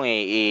metieron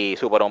y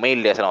súper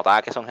humildes, se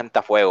notaba que son gente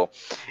a fuego.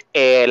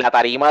 La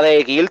tarima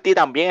de Guilty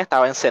también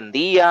estaba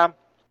encendida,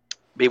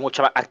 vi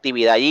mucha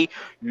actividad allí.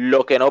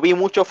 Lo que no vi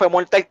mucho fue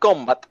Mortal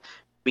Kombat.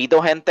 Vi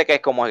gente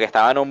que como que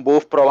estaba en un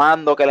booth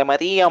probando que le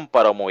metían,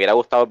 pero me hubiera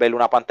gustado verle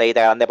una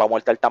pantallita grande para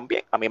Mortal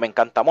también. A mí me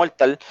encanta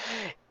Mortal.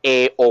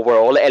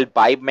 Overall el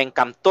vibe me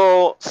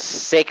encantó.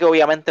 Sé que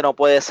obviamente no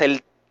puede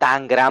ser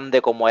tan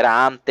grande como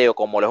era antes o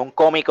como lo es un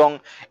Comic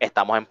Con.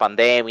 Estamos en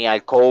pandemia,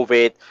 el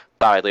COVID,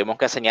 ¿sabes? Tuvimos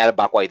que enseñar el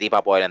Baco ID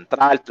para poder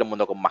entrar, todo el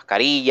mundo con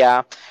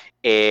mascarilla.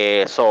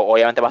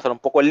 Obviamente va a ser un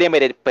poco el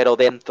limited, pero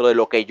dentro de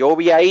lo que yo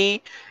vi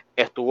ahí,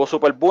 estuvo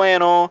súper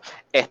bueno.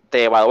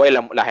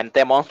 La gente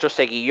de Monsters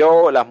se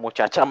guió, las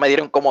muchachas me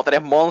dieron como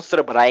 3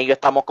 Monsters, pero ahí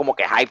estamos como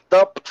que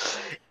hyped up.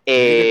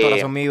 El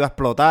corazón me iba a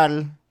explotar.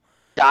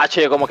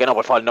 Chacho, como que no,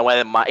 por favor, no me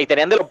den más. Y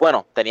tenían de los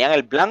buenos, tenían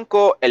el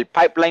blanco, el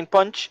Pipeline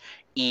Punch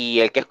y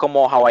el que es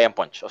como Hawaiian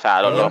Punch. O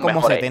sea, los como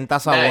mejores. 70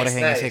 sabores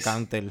en ese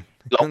counter.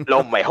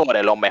 Los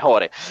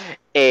mejores.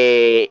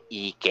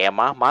 Y qué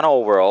más, mano,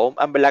 overall,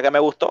 en verdad que me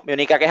gustó. Mi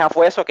única queja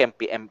fue eso, que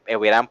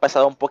hubiera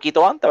empezado un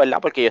poquito antes, ¿verdad?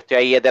 Porque yo estoy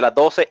ahí desde las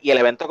 12 y el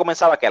evento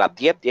comenzaba que a las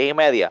 10 y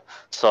media.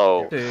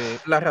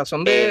 La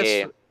razón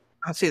de eso...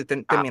 sí,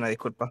 termina,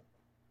 disculpa.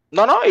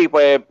 No, y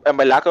pues en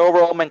verdad que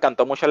overall me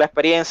encantó mucho la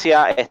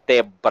experiencia.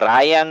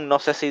 Brian, no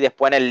sé si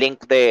después en el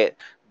link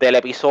del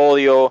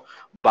episodio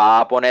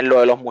va a poner lo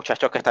de los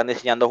muchachos que están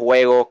diseñando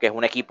juegos, que es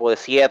un equipo de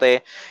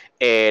 7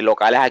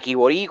 locales aquí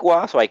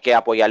boricuas, o hay que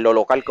apoyarlo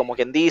local, como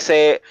quien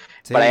dice.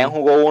 Sí. Brian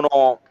jugó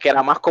uno que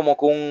era más como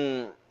que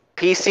un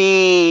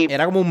PC,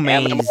 era como un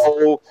maze,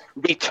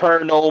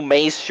 Returnal,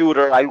 maze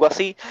shooter, algo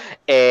así.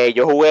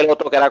 Yo jugué el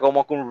otro que era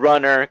como que un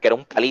runner, que era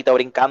un palito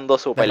brincando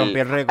súper.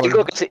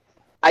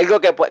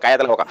 Algo que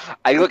cállate la boca,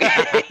 algo que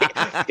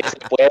se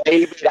puede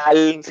ir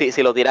viral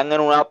si lo tiran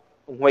en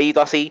un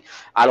jueguito así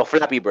a los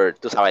Flappy Bird,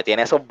 tú sabes,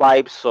 tiene esos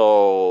vibes,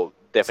 o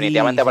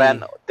definitivamente, Sí, Brian,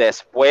 sí.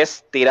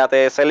 después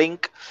tírate ese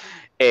link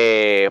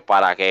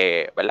para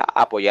que, ¿verdad?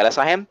 Apoyar a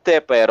esa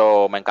gente,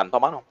 pero me encantó,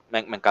 mano, me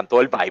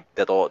encantó el vibe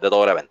de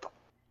todo el evento.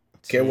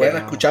 Qué Sí, bueno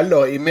mano.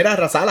 escucharlo. Y mira,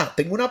 Razala,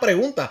 tengo una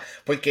pregunta,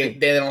 porque Sí.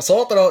 de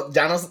nosotros,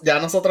 ya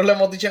nosotros le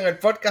hemos dicho en el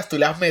podcast, tú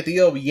le has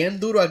metido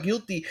bien duro a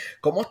Guilty.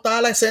 ¿Cómo está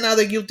la escena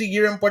de Guilty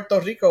Gear en Puerto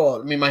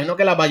Rico? Me imagino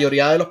que la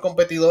mayoría de los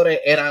competidores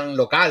eran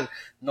local,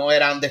 no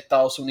eran de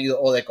Estados Unidos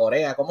o de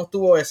Corea. ¿Cómo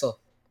estuvo eso?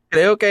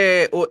 Creo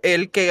que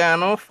el que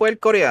ganó fue el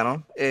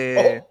coreano.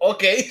 Oh,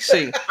 ok.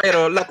 Sí,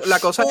 pero la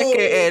cosa es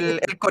que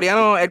el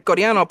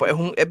coreano pues,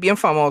 es bien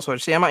famoso.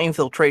 Él se llama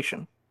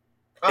Infiltration.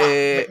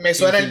 Me Se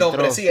suena el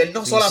nombre. infiltró. Sí, él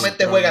no Se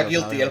solamente infiltró, juega lo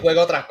Guilty, él sabemos.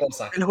 juega otras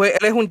cosas.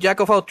 Él es un jack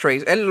of all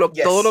trades.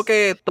 Yes. Todo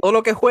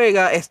lo que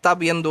juega está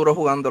bien duro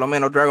jugando, lo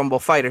menos Dragon Ball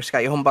Fighters, que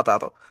ahí es un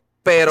batato.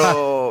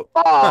 Pero,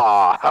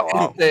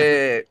 Wow.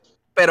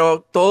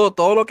 pero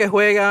todo lo que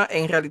juega,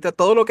 en realidad,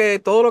 todo lo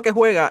que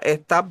juega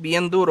está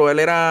bien duro.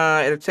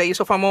 Él se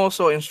hizo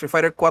famoso en Street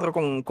Fighter 4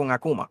 con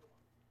Akuma.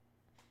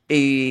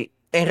 Y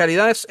en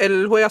realidad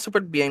él juega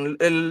súper bien.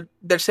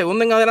 Del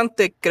segundo en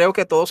adelante, creo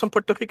que todos son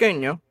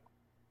puertorriqueños.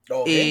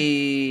 Ok.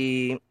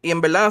 Y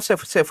en verdad se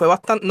fue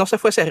bastante, no se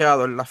fue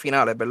cerrado en las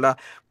finales, ¿verdad?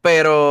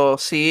 Pero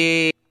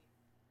sí,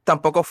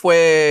 tampoco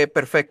fue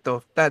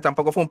perfecto,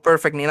 tampoco fue un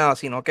perfect ni nada,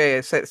 sino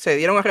que se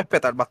dieron a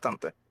respetar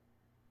bastante.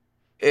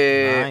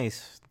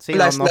 Nice. Sí, no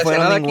La fueron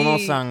escena de ningunos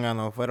aquí,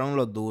 zánganos, fueron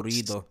los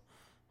duritos.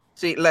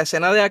 sí, la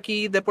escena de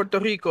aquí de Puerto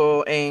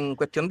Rico en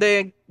cuestión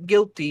de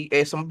Guilty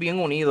son bien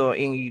unidos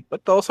y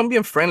pues, todos son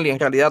bien friendly, en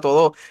realidad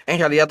todos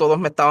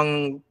me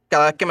estaban,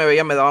 cada vez que me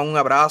veían me daban un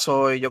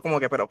abrazo y yo como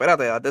que, pero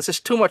espérate, this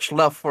is too much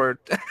love for...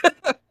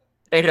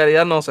 En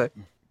realidad no sé.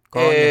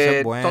 Coño, eso es Eh,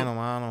 son, bueno,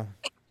 mano.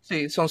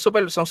 sí, son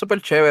súper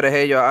chéveres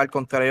ellos, al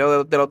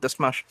contrario de los de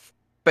Smash.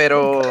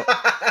 Pero,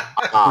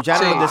 Escuchar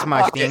los de sí,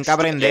 Smash, tienen que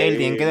aprender,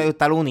 tienen que Sí.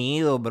 estar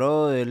unidos,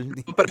 brother.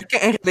 pero es que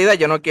en realidad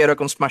yo no quiero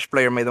que un Smash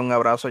player me dé un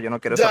abrazo, yo no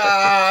quiero esa peste.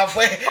 Ya,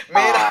 pues,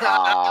 mira,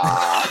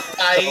 Ah.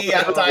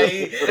 hasta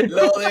ahí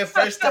lo de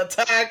First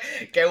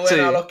Attack. Qué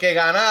bueno a Sí. los que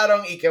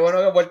ganaron y qué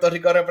bueno que Puerto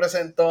Rico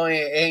representó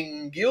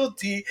en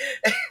Guilty.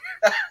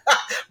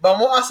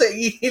 Vamos a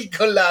seguir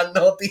con la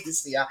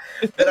noticia.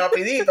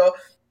 Rapidito,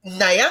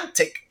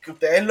 Niantic, que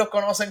ustedes lo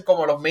conocen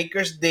como los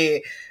makers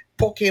de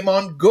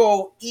Pokémon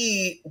Go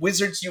y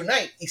Wizards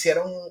Unite,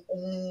 hicieron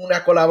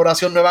una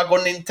colaboración nueva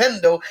con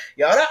Nintendo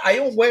y ahora hay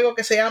un juego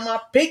que se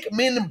llama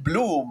Pikmin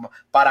Bloom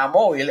para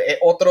móvil. Es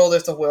otro de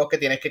estos juegos que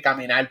tienes que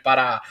caminar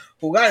para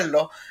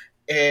jugarlo.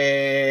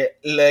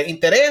 ¿Le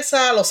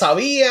interesa? ¿Lo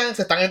sabían?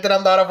 ¿Se están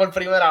enterando ahora por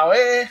primera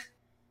vez?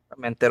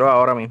 Me entero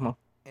ahora mismo.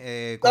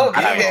 Contigo Ok.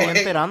 me estoy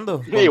enterando.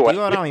 Contigo Igual,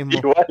 ahora mismo.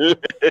 igual.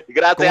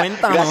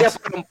 Cuéntanos. Gracias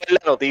por romper la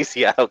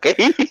noticia, ¿ok?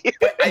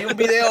 Pues hay un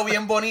video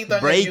bien bonito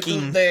en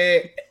Breaking.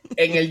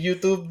 el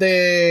YouTube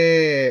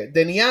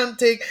de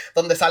Niantic,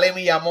 donde sale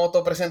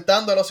Miyamoto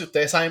presentándolo. Si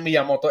ustedes saben,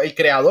 Miyamoto, el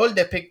creador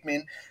de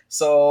Pikmin,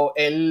 so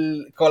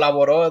él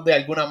colaboró de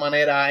alguna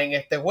manera en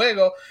este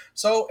juego.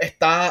 So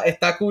está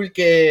cool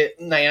que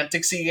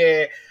Niantic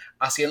sigue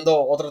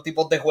haciendo otro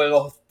tipo de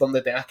juegos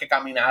donde tengas que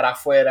caminar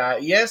afuera.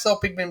 Y eso,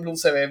 Pikmin Bloom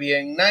se ve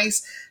bien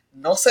nice.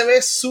 No se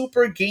ve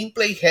super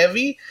gameplay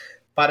heavy.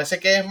 Parece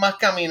que es más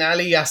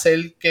caminar y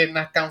hacer que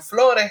nazcan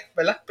flores,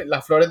 ¿verdad?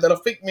 Las flores de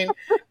los Pikmin.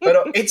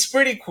 Pero it's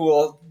pretty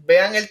cool.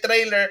 Vean el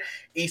trailer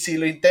y si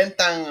lo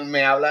intentan,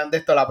 me hablan de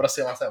esto la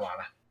próxima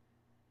semana.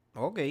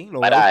 Ok, lo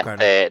voy a Para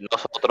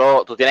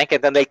buscar. tú tienes que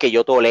entender que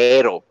yo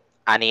tolero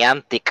a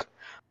Niantic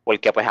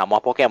porque pues amo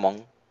a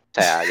Pokémon. O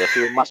sea, yo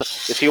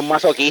soy un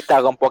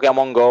masoquista con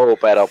Pokémon Go,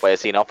 pero pues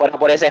si no fuera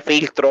por ese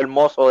filtro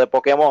hermoso de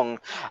Pokémon,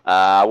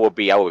 I would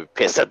be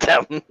pissed at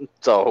them.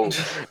 So,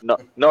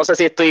 no sé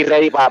si estoy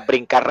ready para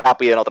brincar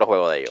rápido en otro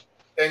juego de ellos.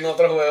 En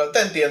otro juego, te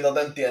entiendo.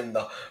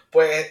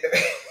 Pues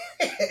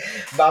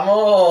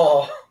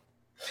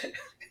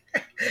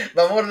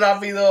vamos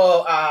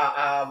rápido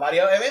a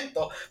varios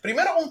eventos.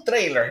 Primero un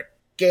trailer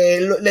que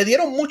le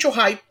dieron mucho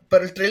hype,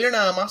 pero el trailer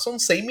nada más son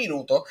 6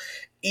 minutos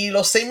y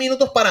los 6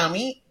 minutos para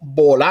mí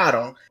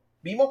volaron.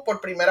 Vimos por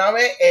primera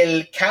vez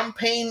el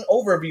campaign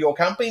overview o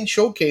campaign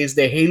showcase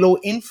de Halo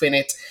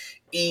Infinite.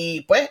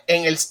 Y pues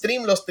en el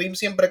stream, los streams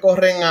siempre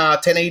corren a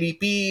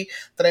 1080p,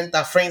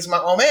 30 frames más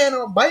o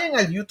menos. Vayan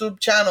al YouTube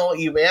channel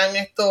y vean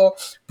esto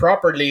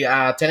properly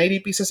a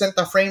 1080p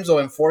 60 frames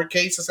o en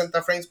 4K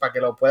 60 frames para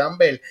que lo puedan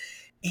ver.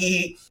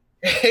 Y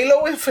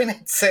Halo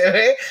Infinite se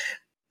ve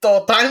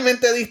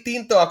totalmente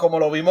distinto a como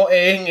lo vimos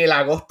en el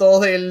agosto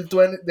del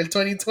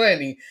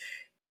 2020.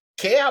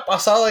 ¿Qué ha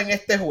pasado en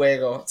este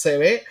juego? Se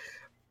ve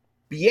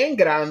bien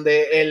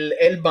grande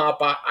el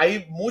mapa,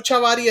 hay mucha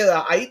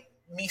variedad, hay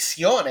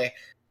misiones.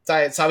 O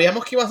sea,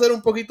 sabíamos que iba a ser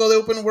un poquito de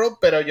open world,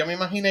 pero yo me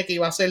imaginé que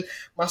iba a ser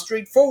más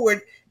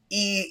straightforward.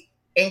 Y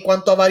en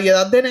cuanto a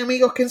variedad de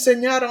enemigos que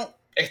enseñaron,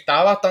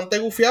 está bastante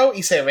gufiado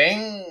y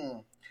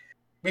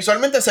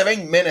visualmente se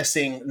ven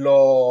menacing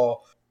los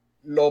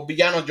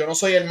villanos. Yo no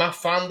soy el más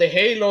fan de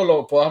Halo,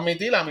 lo puedo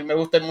admitir, a mí me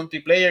gusta el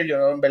multiplayer,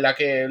 yo en verdad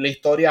que la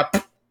historia,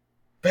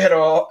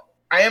 pero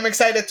I am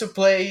excited to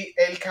play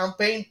el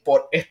campaign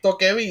por esto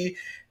que vi.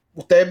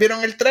 ¿Ustedes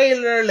vieron el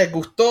trailer? ¿Les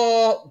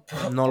gustó?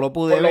 No lo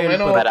pude Por lo ver,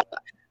 menos, pero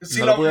si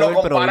no lo lo pude ver,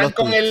 pero vi comparan los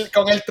tweets.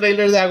 con el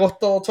trailer de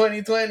agosto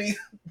 2020.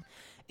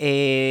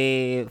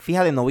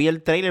 Fíjate, no vi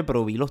el trailer,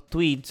 pero vi los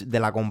tweets de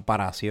la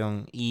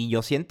comparación. Y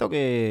yo siento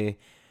que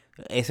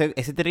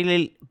ese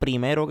trailer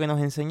primero que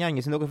nos enseñaron,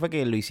 yo siento que fue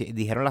que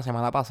dijeron la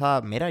semana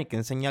pasada, mira, hay que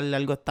enseñarle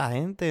algo a esta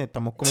gente,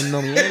 estamos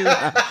comiendo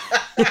mierda.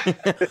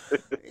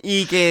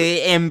 Y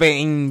que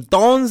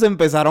entonces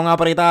empezaron a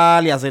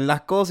apretar y a hacer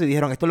las cosas y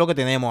dijeron, esto es lo que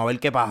tenemos, a ver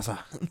qué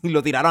pasa. Y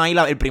lo tiraron ahí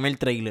el primer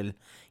trailer.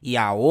 Y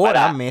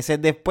ahora,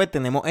 meses después,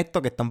 tenemos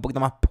esto que está un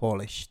poquito más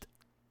polished.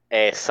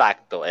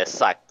 Exacto.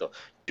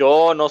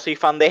 Yo no soy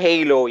fan de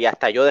Halo y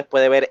hasta yo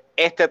después de ver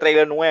este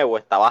trailer nuevo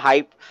estaba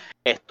hype.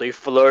 Estoy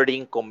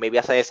flirting con maybe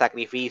hacer el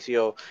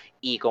sacrificio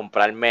y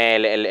comprarme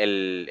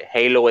el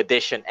Halo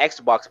Edition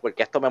Xbox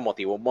porque esto me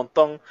motivó un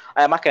montón.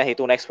 Además que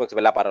necesito un Xbox,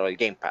 ¿verdad? Para el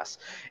Game Pass.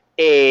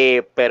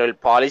 Pero el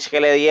polish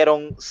que le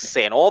dieron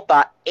se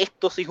nota.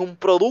 Esto sí es un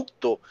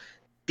producto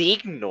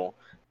digno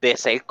de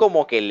ser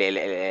como que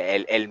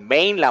el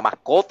main, la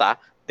mascota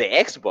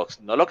de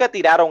Xbox, no lo que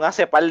tiraron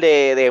hace par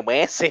de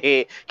meses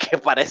que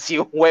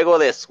parecía un juego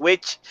de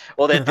Switch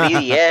o de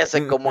 3DS,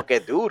 es como que,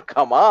 dude,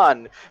 come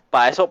on,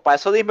 para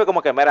eso dime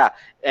como que, mira,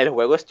 el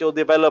juego es still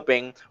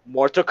developing,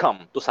 more to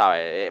come, tú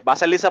sabes, va a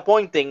ser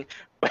disappointing,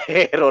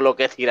 pero lo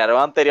que tiraron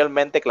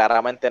anteriormente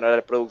claramente no era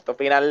el producto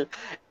final,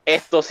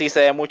 esto sí se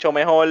ve mucho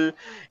mejor,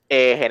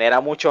 genera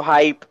mucho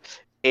hype.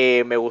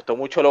 Me gustó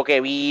mucho lo que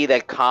vi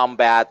del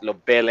combat, los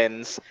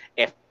villains.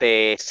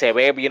 Se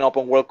ve bien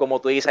open world, como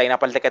tú dices. Hay una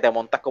parte que te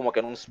montas como que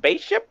en un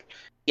spaceship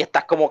y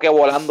estás como que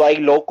volando ahí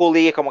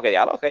locally. Es como que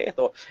ya, ok,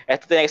 esto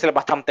tiene que ser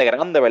bastante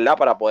grande, ¿verdad?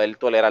 Para poder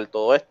tolerar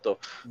todo esto.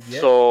 Yeah.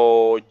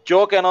 So,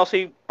 yo que no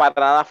soy para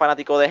nada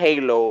fanático de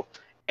Halo,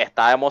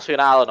 estaba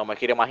emocionado. No me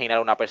quiero imaginar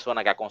una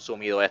persona que ha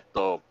consumido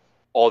esto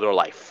all their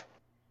life.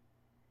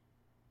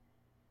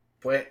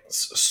 Pues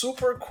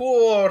super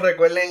cool.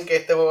 Recuerden que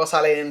este juego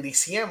sale en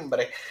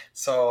diciembre.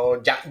 So,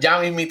 ya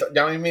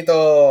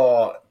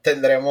mismito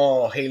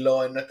tendremos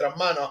Halo en nuestras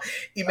manos.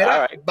 Y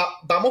mira,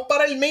 vamos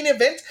para el main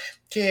event,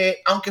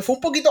 que aunque fue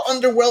un poquito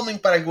underwhelming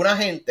para alguna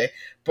gente,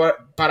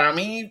 para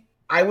mí,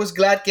 I was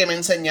glad que me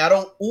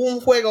enseñaron un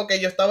juego que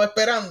yo estaba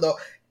esperando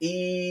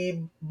y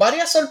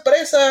varias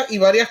sorpresas y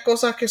varias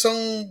cosas que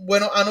son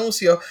buenos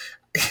anuncios,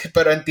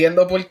 pero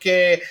entiendo por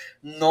qué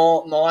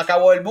no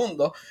acabó el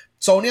mundo.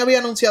 Sony había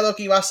anunciado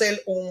que iba a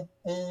ser un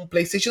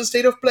PlayStation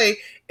State of Play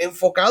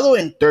enfocado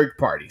en third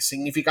parties,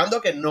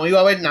 significando que no iba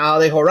a haber nada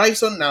de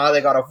Horizon, nada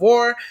de God of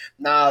War,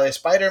 nada de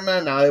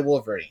Spider-Man, nada de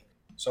Wolverine.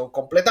 So,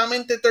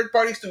 completamente third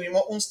parties,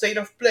 tuvimos un State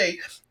of Play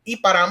y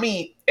para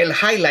mí el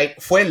highlight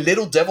fue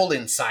Little Devil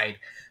Inside.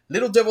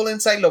 Little Devil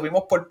Inside lo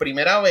vimos por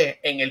primera vez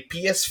en el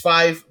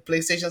PS5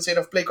 PlayStation State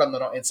of Play cuando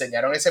nos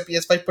enseñaron ese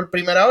PS5 por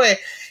primera vez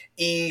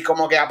y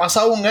como que ha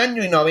pasado un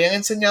año y no habían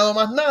enseñado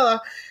más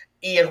nada.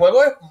 Y el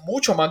juego es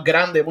mucho más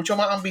grande, mucho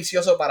más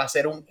ambicioso para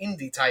ser un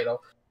indie title.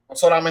 No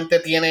solamente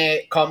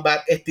tiene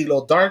combat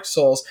estilo Dark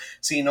Souls,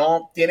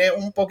 sino tiene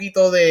un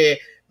poquito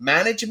de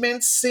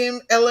management sim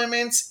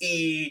elements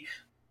y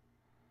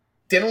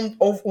tiene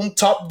un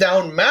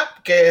top-down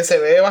map que se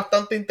ve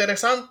bastante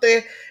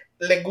interesante.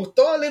 ¿Les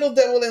gustó a Little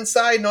Devil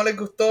Inside? ¿No les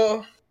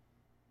gustó?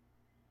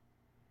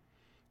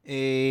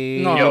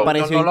 Me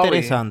pareció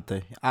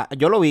interesante.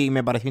 Yo lo vi y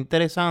me pareció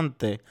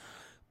interesante.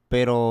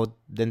 Pero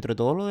dentro de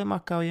todo lo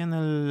demás que había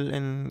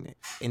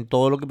en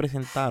todo lo que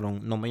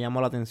presentaron, no me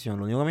llamó la atención.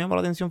 Lo único que me llamó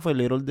la atención fue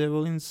Little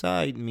Devil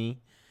Inside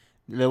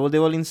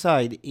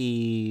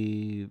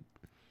y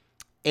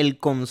el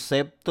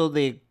concepto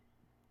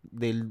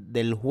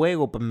del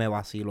juego pues me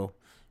vaciló.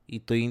 Y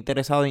estoy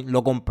interesado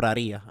lo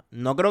compraría.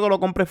 No creo que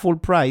lo compre full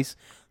price,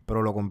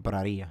 pero lo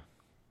compraría.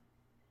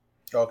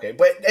 Ok,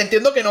 pues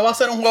entiendo que no va a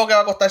ser un juego que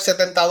va a costar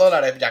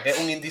 $70, ya que es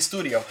un indie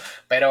studio,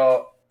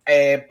 pero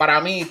para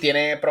mí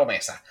tiene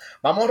promesa.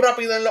 Vamos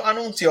rápido en los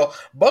anuncios.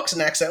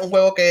 Bugsnax es un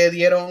juego que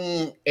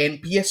dieron en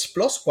PS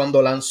Plus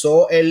cuando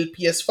lanzó el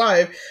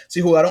PS5.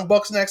 Si jugaron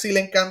Bugsnax y le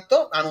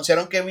encantó,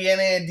 anunciaron que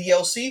viene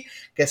DLC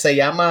que se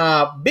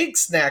llama Big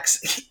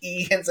Snacks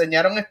y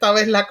enseñaron esta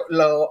vez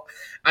los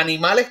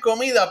animales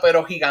comida,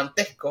 pero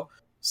gigantesco.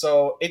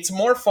 So, it's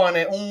more fun.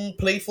 Es un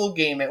playful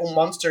game, es un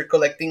monster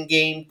collecting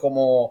game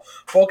como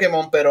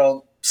Pokémon,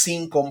 pero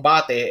sin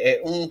combate. Es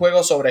un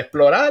juego sobre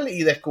explorar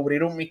y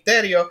descubrir un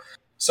misterio.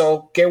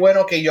 So, qué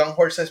bueno que Young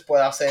Horses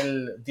pueda hacer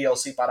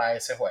DLC para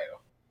ese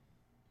juego.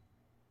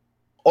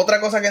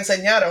 Otra cosa que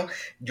enseñaron,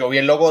 yo vi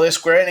el logo de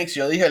Square Enix,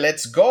 yo dije,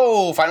 let's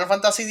go, Final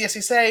Fantasy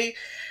XVI.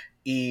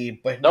 Y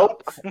pues no,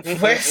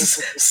 fue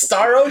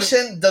Star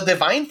Ocean The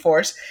Divine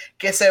Force,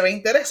 que se ve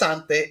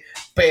interesante,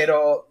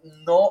 pero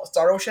no,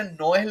 Star Ocean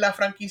no es la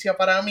franquicia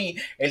para mí.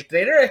 El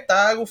trailer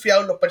está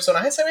gufiado, los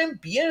personajes se ven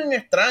bien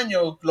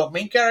extraños, los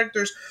main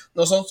characters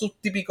no son sus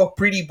típicos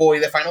pretty boy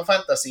de Final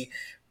Fantasy,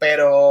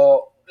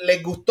 pero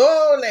 ¿les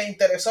gustó? ¿Les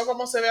interesó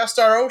cómo se ve a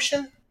Star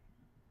Ocean?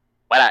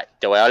 Bueno,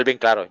 te voy a dar bien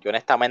claro, yo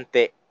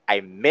honestamente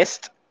I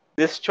missed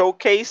this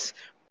showcase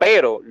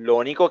pero lo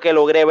único que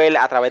logré ver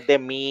a través de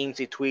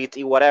memes y tweets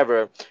y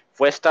whatever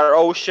fue Star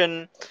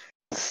Ocean.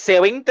 Se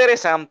ve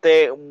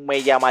interesante,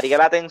 me llamaría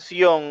la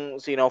atención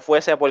si no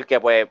fuese porque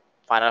pues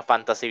Final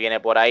Fantasy viene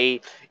por ahí,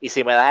 y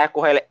si me das a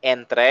escoger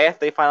entre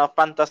este y Final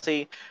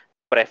Fantasy,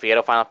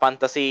 prefiero Final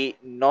Fantasy.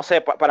 No sé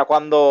para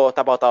cuándo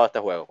está pautado este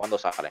juego, cuándo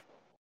sale.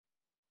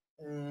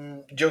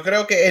 Yo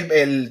creo que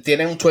él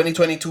tiene un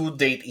 2022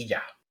 date y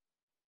ya.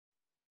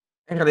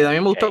 En realidad a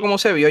mí me gustó Ok. cómo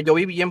se vio. Yo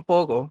vi bien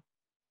poco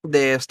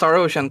de Star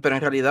Ocean, pero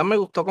en realidad me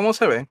gustó cómo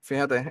se ve.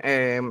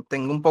 Fíjate,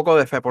 tengo un poco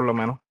de fe por lo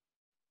menos.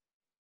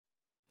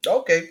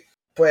 Ok,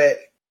 pues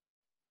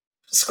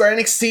Square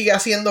Enix sigue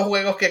haciendo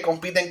juegos que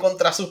compiten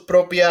contra sus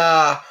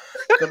propias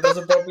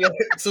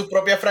sus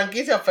propias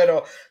franquicias,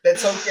 pero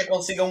let's hope que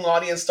consiga un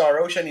audience Star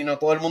Ocean y no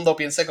todo el mundo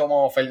piense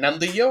como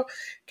Fernando y yo,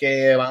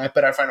 que van a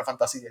esperar Final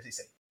Fantasy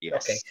XVI. Yes,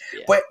 Ok.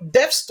 yeah. Pues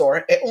Death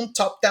Store es un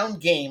top-down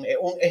game, es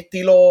un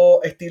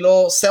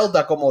estilo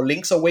Zelda como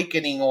Link's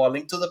Awakening o A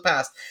Link to the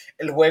Past.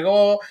 El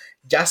juego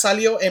ya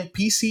salió en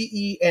PC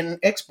y en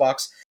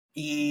Xbox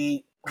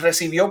y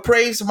recibió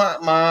praise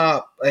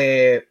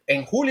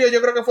en julio,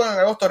 yo creo que fue en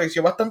agosto,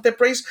 recibió bastante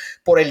praise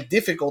por el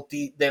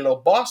difficulty de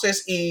los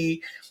bosses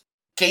y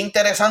qué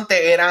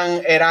interesante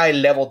era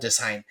el level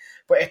design.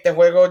 Pues este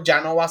juego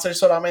ya no va a ser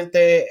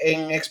solamente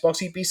en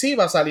Xbox y PC,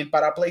 va a salir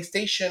para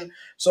PlayStation.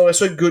 So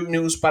eso es good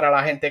news para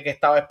la gente que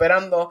estaba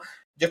esperando.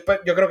 Yo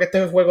creo que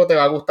este juego te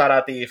va a gustar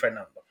a ti,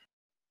 Fernando.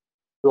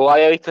 Yo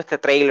había visto este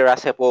trailer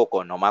hace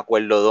poco, no me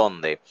acuerdo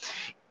dónde,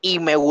 y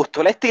me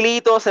gustó el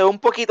estilito. Se ve un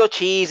poquito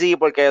cheesy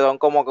porque son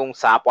como que un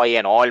sapo ahí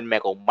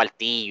enorme con un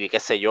martillo y qué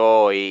sé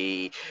yo,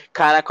 y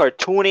kinda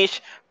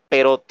cartoonish,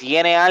 pero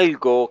tiene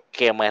algo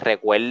que me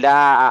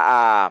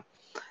recuerda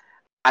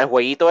al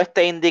jueguito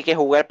este indie que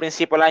jugué al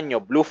principio del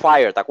año, Blue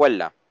Fire, ¿te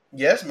acuerdas?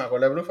 Yes, me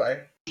acuerdo de Blue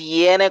Fire.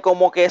 Tiene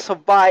como que esos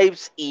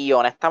vibes y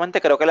honestamente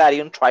creo que le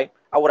daría un try.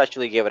 I would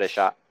actually give it a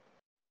shot.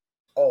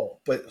 Oh,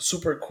 pues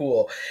super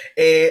cool.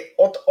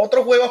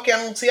 Otros juegos que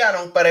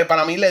anunciaron, pero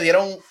para mí le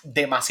dieron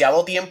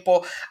demasiado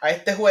tiempo a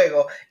este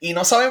juego y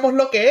no sabemos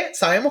lo que es.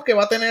 Sabemos que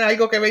va a tener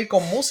algo que ver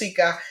con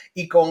música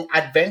y con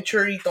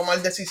adventure y tomar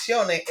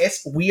decisiones.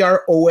 Es We Are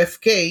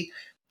OFK,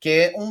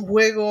 que es un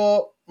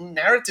juego, un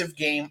narrative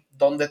game,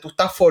 donde tú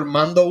estás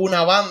formando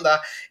una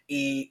banda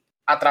y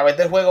a través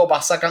del juego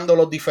vas sacando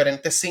los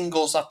diferentes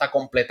singles hasta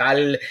completar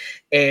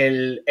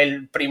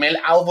el primer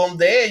álbum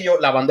de ellos.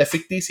 La banda es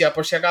ficticia,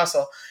 por si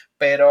acaso.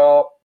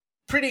 Pero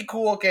pretty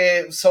cool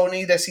que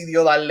Sony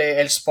decidió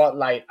darle el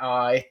spotlight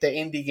a este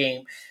indie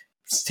game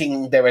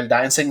sin de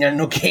verdad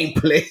enseñarnos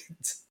gameplay.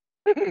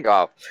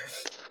 Oh,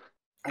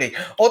 Okay.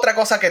 Otra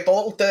cosa que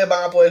todos ustedes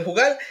van a poder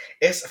jugar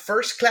es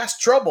First Class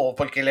Trouble,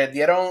 porque le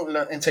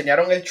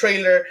enseñaron el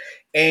trailer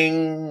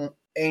en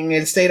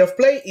el State of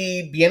Play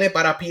y viene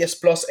para PS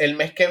Plus el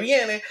mes que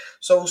viene.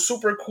 So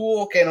super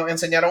cool que nos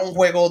enseñaron un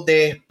juego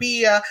de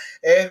espía.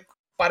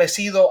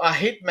 Parecido a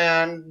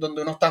Hitman,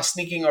 donde uno está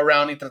sneaking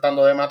around y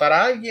tratando de matar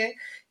a alguien.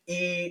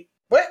 Y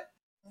pues,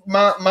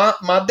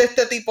 más de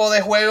este tipo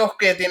de juegos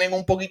que tienen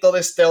un poquito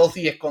de stealth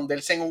y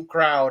esconderse en un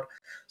crowd.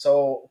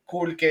 So,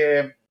 cool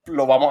que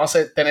lo vamos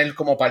a tener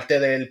como parte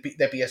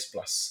de PS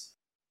Plus.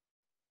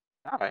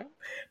 right.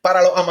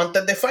 Para los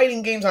amantes de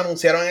fighting games,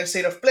 anunciaron en el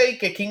State of Play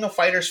que King of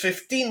Fighters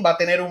 15 va a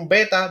tener un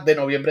beta de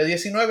noviembre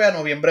 19 a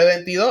noviembre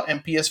 22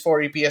 en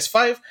PS4 y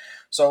PS5.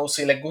 So,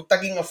 si les gusta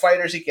King of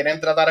Fighters y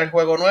quieren tratar el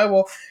juego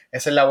nuevo,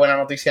 esa es la buena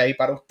noticia ahí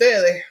para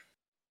ustedes.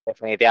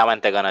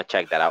 Definitivamente gonna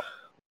check that out.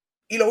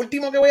 Y lo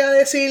último que voy a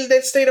decir del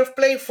State of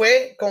Play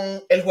fue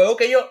con el juego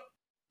que ellos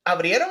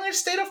abrieron el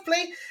State of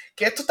Play,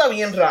 que esto está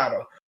bien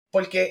raro,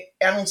 porque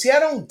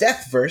anunciaron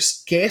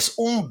Deathverse, que es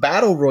un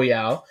Battle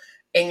Royale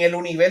en el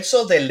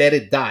universo de Let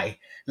It Die.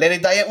 Let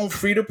It Die es un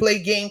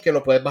free-to-play game que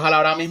lo puedes bajar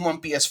ahora mismo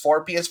en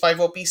PS4, PS5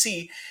 o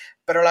PC,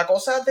 pero la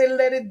cosa de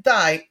Let It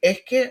Die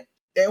es que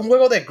es un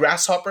juego de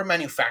Grasshopper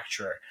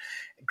Manufacturer.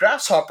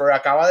 Grasshopper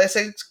acaba de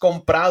ser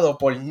comprado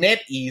por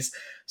NetEase,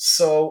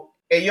 so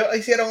ellos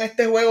hicieron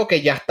este juego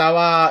que ya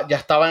estaba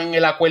en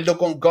el acuerdo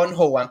con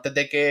Gung-Ho antes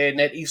de que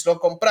NetEase lo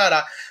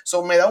comprara.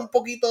 So me da un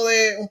poquito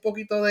de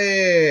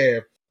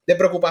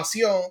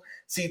preocupación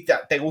si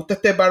te gusta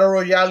este Battle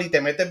Royale y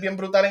te metes bien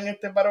brutal en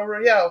este Battle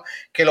Royale,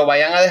 que lo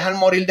vayan a dejar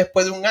morir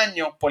después de un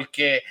año,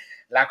 porque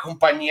la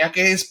compañía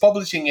que es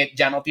publishing it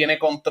ya no tiene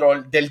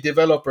control del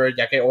developer,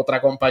 ya que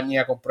otra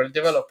compañía compró el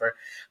developer.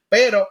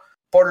 Pero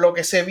por lo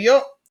que se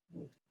vio,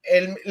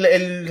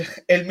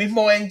 el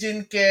mismo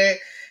engine que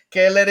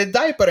Let It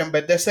Die, pero en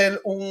vez de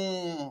ser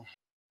un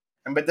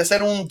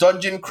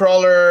dungeon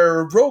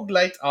crawler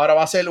roguelite, ahora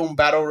va a ser un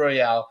Battle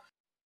Royale.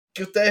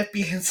 ¿Qué ustedes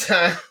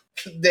piensan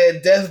de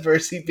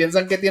Deathverse? Si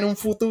piensan que tiene un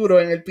futuro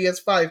en el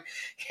PS5,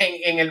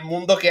 en el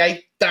mundo que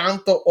hay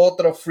tanto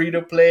otro free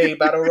to play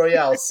Battle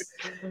Royales.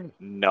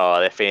 No,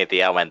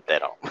 definitivamente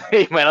no.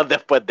 Y menos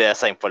después de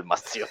esa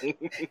información.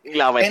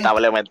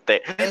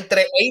 Lamentablemente.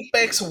 Entre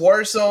Apex,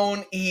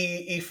 Warzone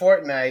y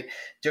Fortnite,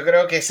 yo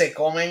creo que se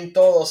comen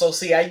todos. O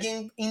si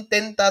alguien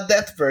intenta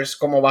Deathverse,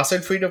 como va a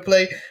ser free to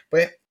play,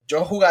 pues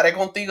yo jugaré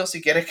contigo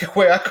si quieres que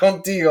juegue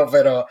contigo,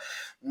 pero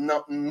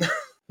no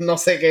no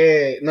sé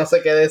qué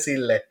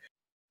decirle.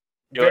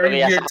 Yo creo que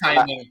ya weird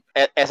timing.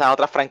 esas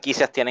otras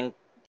franquicias tienen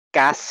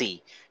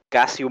casi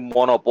un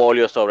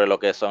monopolio sobre lo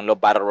que son los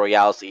Battle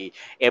Royales y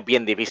es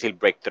bien difícil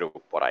breakthrough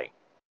por ahí.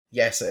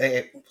 Yes,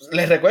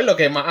 les recuerdo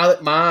que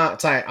o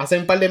sea, hace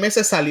un par de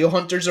meses salió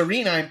Hunter's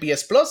Arena en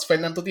PS Plus.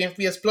 Fernando, tú tienes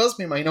PS Plus,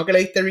 me imagino que le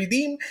diste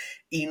Redeem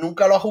y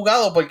nunca lo has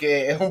jugado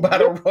porque es un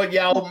Battle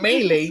Royale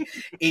Melee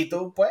y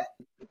tú pues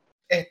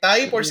está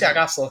ahí por si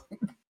acaso.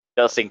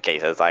 Just in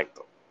case,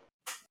 exacto.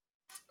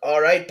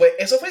 Alright, pues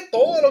eso fue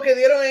todo lo que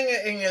dieron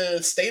en el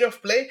State of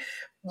Play.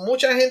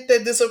 Mucha gente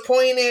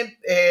disappointed.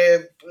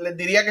 Les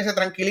diría que se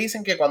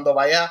tranquilicen, que cuando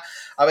vaya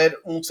a ver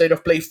un State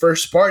of Play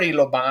First Party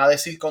los van a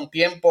decir con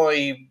tiempo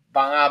y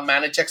van a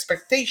manage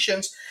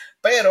expectations.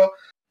 Pero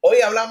hoy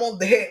hablamos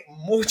de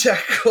muchas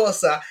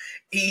cosas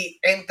y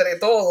entre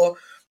todo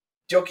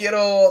yo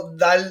quiero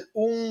dar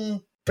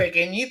un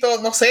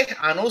pequeñito, no sé,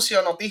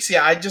 anuncio,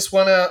 noticia. I just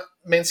wanna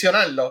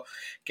mencionarlo,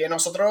 que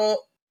nosotros,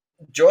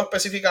 yo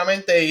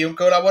específicamente y un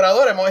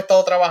colaborador, hemos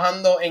estado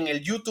trabajando en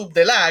el YouTube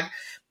de Lag.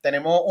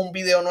 Tenemos un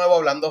video nuevo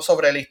hablando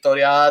sobre la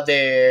historia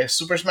de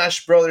Super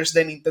Smash Bros.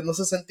 De Nintendo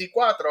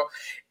 64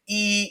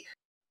 y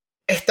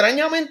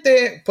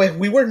extrañamente, pues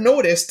we were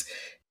noticed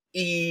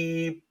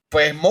y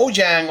pues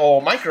Mojang o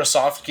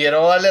Microsoft,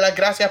 quiero darle las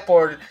gracias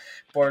por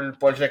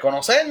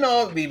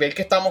reconocernos y ver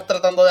que estamos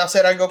tratando de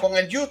hacer algo con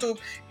el YouTube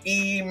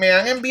y me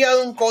han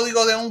enviado un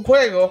código de un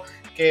juego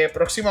que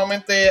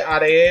próximamente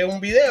haré un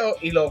video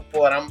y lo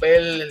podrán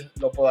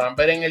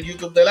ver en el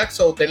YouTube de Lag,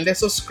 so denle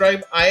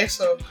subscribe a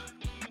eso.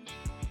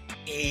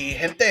 Y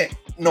gente,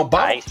 nos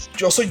vamos. Nice.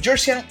 Yo soy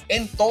Jersian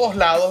en todos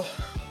lados.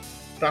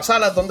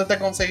 Razalas, ¿dónde te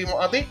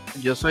conseguimos a ti?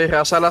 Yo soy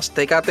Razalas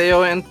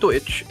TKTO en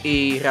Twitch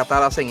y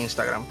Ratalas en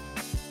Instagram.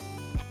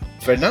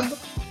 Fernando.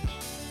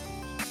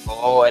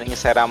 En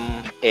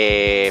Instagram,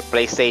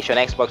 PlayStation,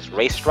 Xbox,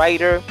 Race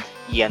Rider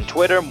y en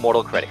Twitter,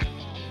 Mortal Critic.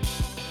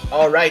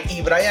 Alright,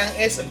 y Brian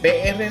es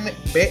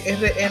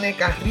BRN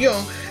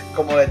Carrión.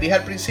 Como les dije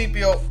al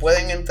principio,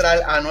 pueden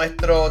entrar a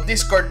nuestro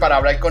Discord para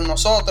hablar con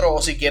nosotros o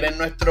si quieren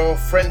nuestros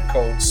friend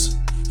codes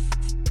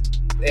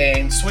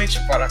en Switch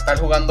para estar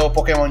jugando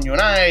Pokémon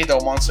Unite o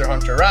Monster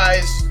Hunter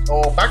Rise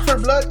o Back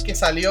 4 Blood, que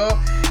salió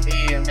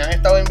y me han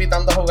estado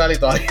invitando a jugar y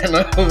todavía no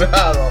he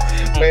jugado.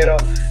 Pero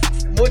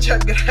muchas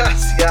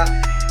gracias.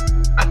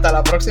 Hasta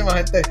la próxima,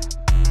 gente.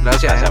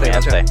 Gracias,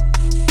 gente.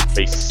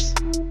 Peace.